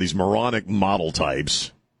 like I said, these moronic model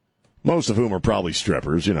types, most of whom are probably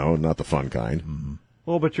strippers, not the fun kind. Mm-hmm.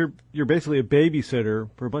 Well, but you're basically a babysitter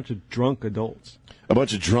for a bunch of drunk adults. A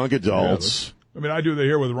bunch of drunk adults. Yeah, I do that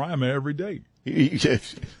here with Ryan every day.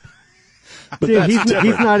 But he's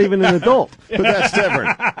not even an adult. But that's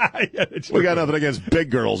different. We got nothing against big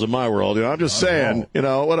girls in my world. I'm just saying,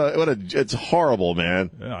 it's horrible, man.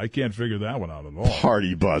 Yeah, I can't figure that one out at all.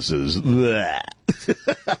 Party buses. The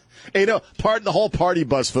whole party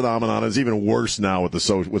bus phenomenon is even worse now with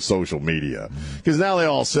with social media. Because now they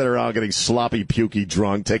all sit around getting sloppy, pukey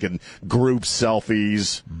drunk, taking group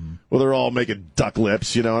selfies, where they're all making duck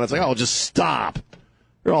lips, and it's like, just stop.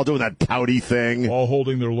 They're all doing that pouty thing. All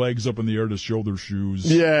holding their legs up in the air to show their shoes.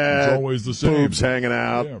 Yeah. It's always the same. Boobs hanging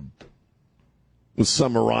out. Yeah. With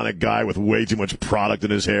some moronic guy with way too much product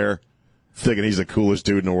in his hair, thinking he's the coolest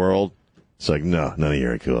dude in the world. It's like, no, none of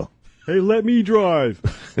you are cool. Hey, let me drive.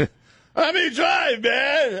 Let me drive,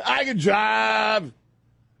 man. I can drive.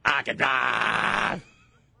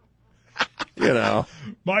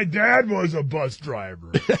 My dad was a bus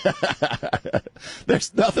driver.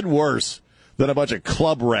 There's nothing worse than a bunch of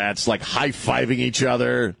club rats like high-fiving each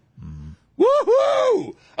other.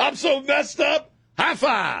 Woohoo! I'm so messed up. High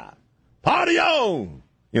five. Party on.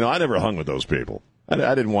 I never hung with those people. I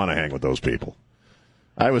didn't want to hang with those people.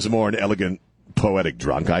 I was more an elegant, poetic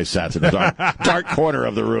drunk. I sat in the dark corner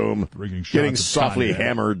of the room, getting softly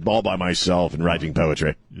hammered all by myself and writing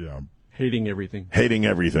poetry. Yeah. Hating everything.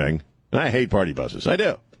 And I hate party buses. I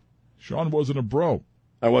do. Sean wasn't a bro.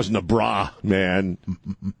 I wasn't a bra, man.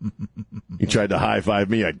 You tried to high-five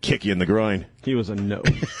me, I'd kick you in the groin. He was a no.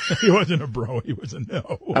 He wasn't a bro, he was a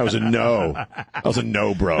no. I was a no. I was a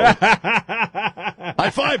no, bro.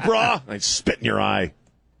 High five, bra! I'd spit in your eye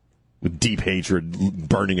with deep hatred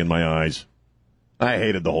burning in my eyes. I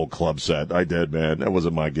hated the whole club set. I did, man. That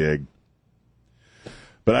wasn't my gig.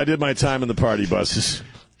 But I did my time in the party buses.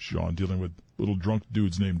 Sean dealing with little drunk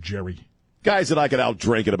dudes named Jerry. Guys that I could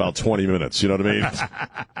outdrink in about 20 minutes, you know what I mean?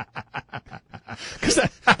 Because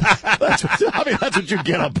that's what you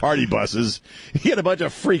get on party buses. You get a bunch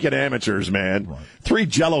of freaking amateurs, man. Right. 3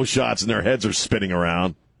 Jell-O shots and their heads are spinning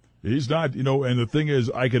around. He's not, and the thing is,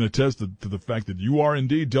 I can attest to the fact that you are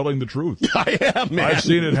indeed telling the truth. I am, man. I've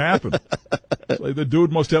seen it happen. Like the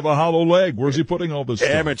dude must have a hollow leg. Where's he putting all this stuff?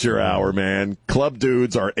 Amateur hour, man. Club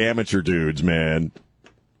dudes are amateur dudes, man.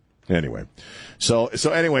 Anyway. So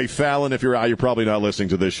anyway, Fallon, if you're out, you're probably not listening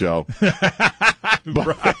to this show.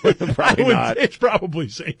 Probably not. It's probably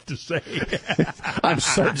safe to say. I'm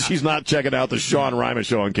certain she's not checking out the Sean Ryman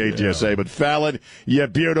show on KTSA. Yeah. But Fallon, you're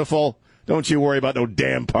beautiful. Don't you worry about no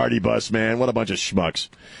damn party bus, man. What a bunch of schmucks.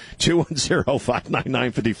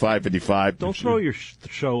 210-599-5555. Don't throw your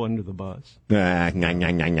show under the bus.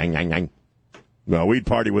 Well, we'd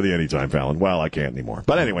party with you anytime, Fallon. Well, I can't anymore.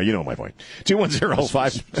 But anyway, you know my point.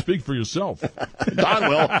 210-5. Speak for yourself. Don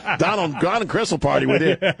will. Don and Chris will party with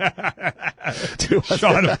you.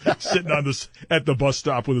 Sean sitting at the bus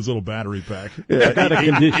stop with his little battery pack. Yeah,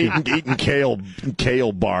 eating kale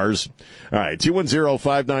bars. All right,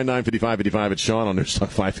 210-599-5555. It's Sean on News Talk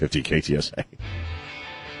 550 KTSA.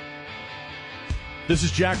 This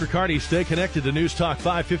is Jack Riccardi. Stay connected to News Talk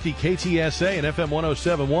 550 KTSA and FM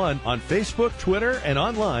 107.1 on Facebook, Twitter, and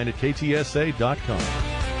online at ktsa.com.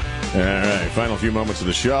 All right, final few moments of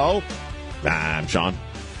the show. I'm Sean.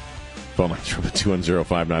 Phone line at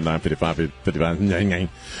 210-599-5555.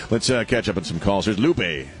 Let's catch up on some calls. Here's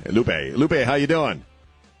Lupe. Lupe, how you doing?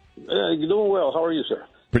 You're doing well. How are you, sir?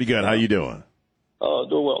 Pretty good. How you doing?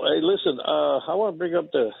 Doing well. Hey, listen, I want to bring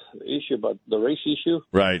up the issue about the race issue.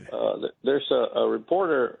 Right. There's a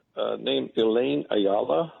reporter named Elaine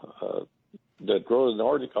Ayala that wrote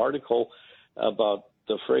an article about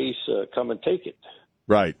the phrase "come and take it."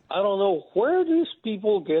 Right. I don't know where these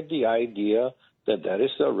people get the idea that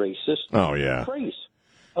is a racist phrase.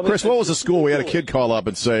 I mean, Chris, what was the school? We had a kid call up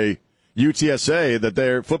and say UTSA that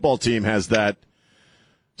their football team has that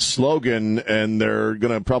slogan, and they're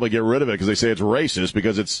going to probably get rid of it because they say it's racist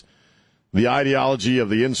because it's the ideology of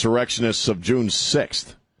the insurrectionists of June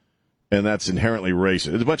 6th, and that's inherently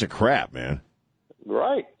racist. It's a bunch of crap, man.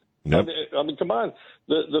 Right. Yep. I mean, come on.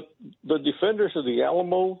 The defenders of the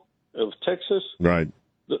Alamo of Texas, right?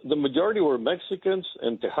 The majority were Mexicans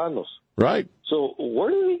and Tejanos. Right. So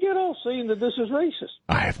where did we get off saying that this is racist?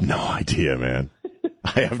 I have no idea, man.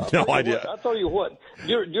 I have no idea. I'll tell you what.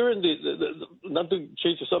 During the not to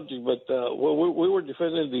change the subject, but we were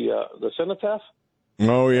defending the cenotaph.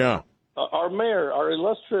 Oh yeah. Our mayor, our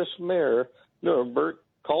illustrious mayor, Nuremberg,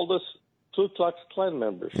 called us Ku Klux Klan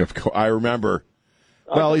members. Of course, I remember.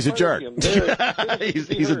 Well, he's a jerk.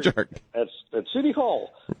 He's a jerk. At City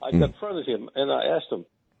Hall, I confronted him and I asked him,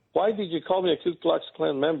 "Why did you call me a Ku Klux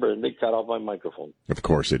Klan member?" And they cut off my microphone. Of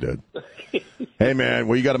course they did. Hey, man,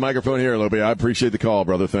 well, you got a microphone here, Lobie. I appreciate the call,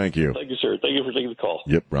 brother. Thank you. Thank you, sir. Thank you for taking the call.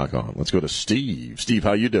 Yep, rock on. Let's go to Steve. Steve,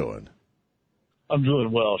 how you doing? I'm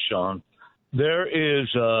doing well, Sean. There is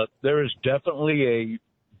definitely a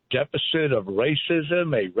deficit of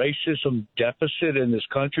racism, a racism deficit in this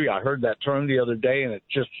country. I heard that term the other day, and it's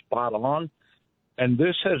just spot on. And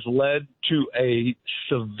this has led to a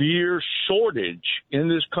severe shortage in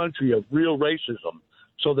this country of real racism.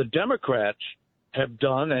 So the Democrats have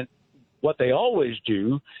done what they always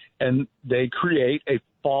do, and they create a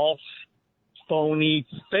false, phony,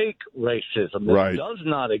 fake racism that does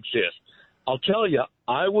not exist. I'll tell you,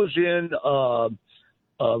 I was in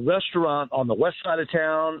a restaurant on the west side of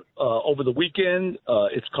town over the weekend.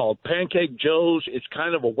 It's called Pancake Joe's. It's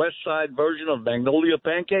kind of a west side version of Magnolia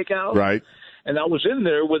Pancake House. Right. And I was in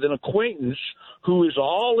there with an acquaintance who is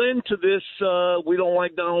all into this, we don't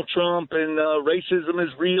like Donald Trump, and racism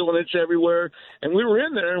is real and it's everywhere. And we were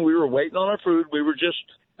in there and we were waiting on our food.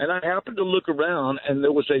 And I happened to look around, and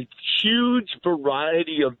there was a huge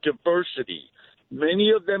variety of diversity.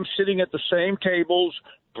 Many of them sitting at the same tables,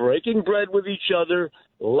 breaking bread with each other,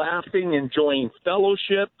 laughing, enjoying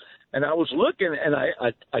fellowship. And I was looking, and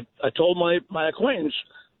I told my acquaintance,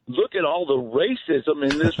 look at all the racism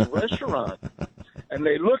in this restaurant. And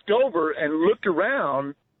they looked over and looked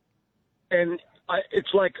around, and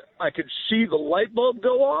it's like I could see the light bulb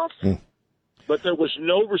go off, but there was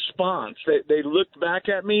no response. They looked back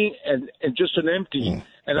at me and just an empty.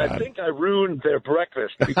 And I think I ruined their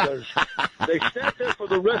breakfast because they sat there for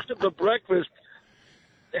the rest of the breakfast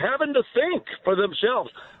having to think for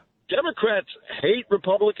themselves. Democrats hate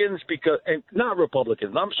Republicans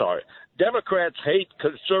Democrats hate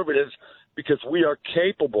conservatives because we are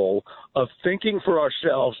capable of thinking for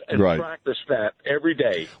ourselves and practice that every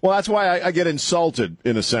day. Well, that's why I get insulted,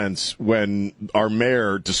 in a sense, when our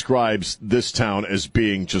mayor describes this town as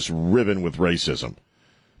being just riven with racism.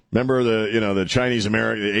 Remember the Chinese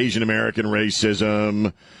American, the Asian American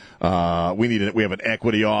racism. We have an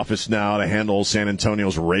equity office now to handle San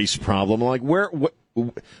Antonio's race problem. Like, where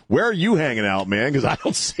are you hanging out, man? Because I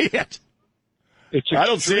don't see it. I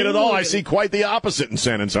don't see it at all. I see quite the opposite in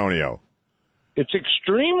San Antonio. It's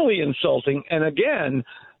extremely insulting. And again,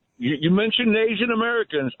 you mentioned Asian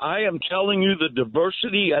Americans. I am telling you, the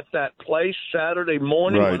diversity at that place Saturday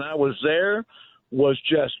morning when I was there was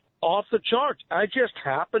just off the charts. I just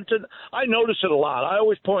happened to – I notice it a lot. I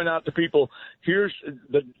always point out to people, here's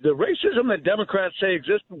the racism that Democrats say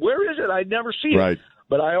exists. Where is it? I never see it.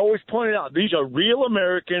 But I always point out, these are real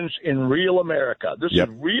Americans in real America. This is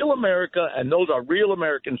real America, and those are real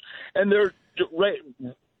Americans. And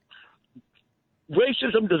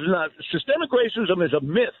racism does not – systemic racism is a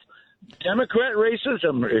myth. Democrat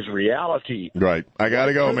racism is reality. Right. I got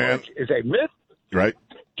to go, man. Is a myth. Right.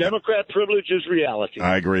 Democrat privilege is reality.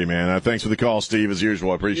 I agree, man. Thanks for the call, Steve, as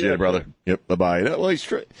usual. I appreciate it, brother. Yep, bye-bye. Well,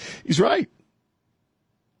 he's right.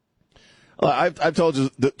 I've told you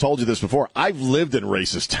this before. I've lived in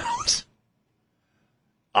racist towns.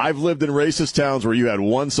 I've lived in racist towns where you had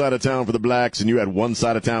one side of town for the blacks and you had one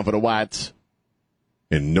side of town for the whites,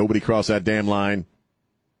 and nobody crossed that damn line.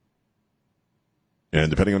 And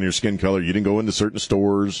depending on your skin color, you didn't go into certain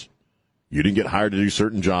stores. You didn't get hired to do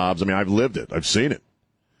certain jobs. I mean, I've lived it. I've seen it.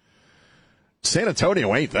 San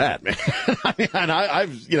Antonio ain't that, man. I mean,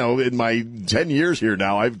 I've, in my 10 years here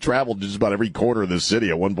now, I've traveled just about every corner of this city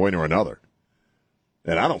at one point or another.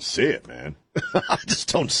 And I don't see it, man. I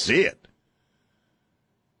just don't see it.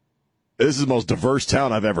 This is the most diverse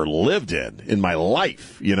town I've ever lived in my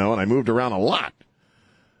life, and I moved around a lot.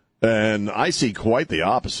 And I see quite the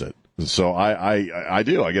opposite. So I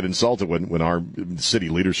do. I get insulted when our city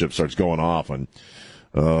leadership starts going off on,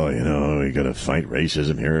 we got to fight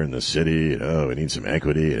racism here in the city. We need some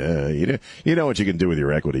equity. You know what you can do with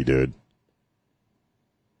your equity, dude.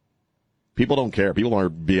 People don't care. People are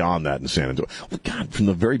beyond that in San Antonio. Well, God, from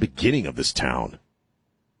the very beginning of this town,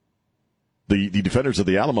 the defenders of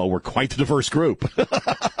the Alamo were quite the diverse group.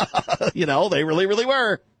 They really, really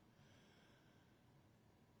were.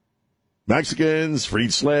 Mexicans,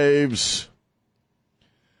 freed slaves.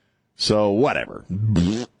 So, whatever.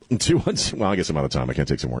 Well, I guess I'm out of time. I can't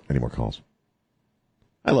take any more calls.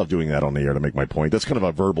 I love doing that on the air to make my point. That's kind of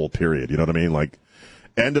a verbal period. You know what I mean? Like,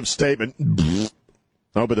 end of statement.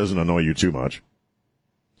 I hope it doesn't annoy you too much.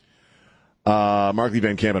 Markley,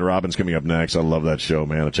 Van Camp, and Robbins coming up next. I love that show,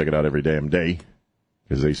 man. I check it out every damn day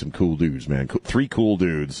because they some cool dudes, man. Three cool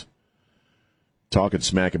dudes talking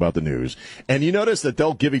smack about the news. And you notice that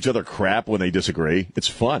they'll give each other crap when they disagree. It's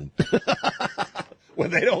fun. when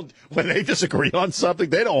they disagree on something,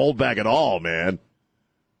 they don't hold back at all, man.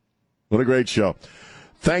 What a great show.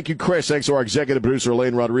 Thank you, Chris. Thanks to our executive producer,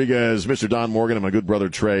 Elaine Rodriguez, Mr. Don Morgan, and my good brother,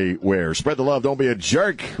 Trey Ware. Spread the love. Don't be a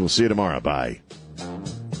jerk. We'll see you tomorrow. Bye.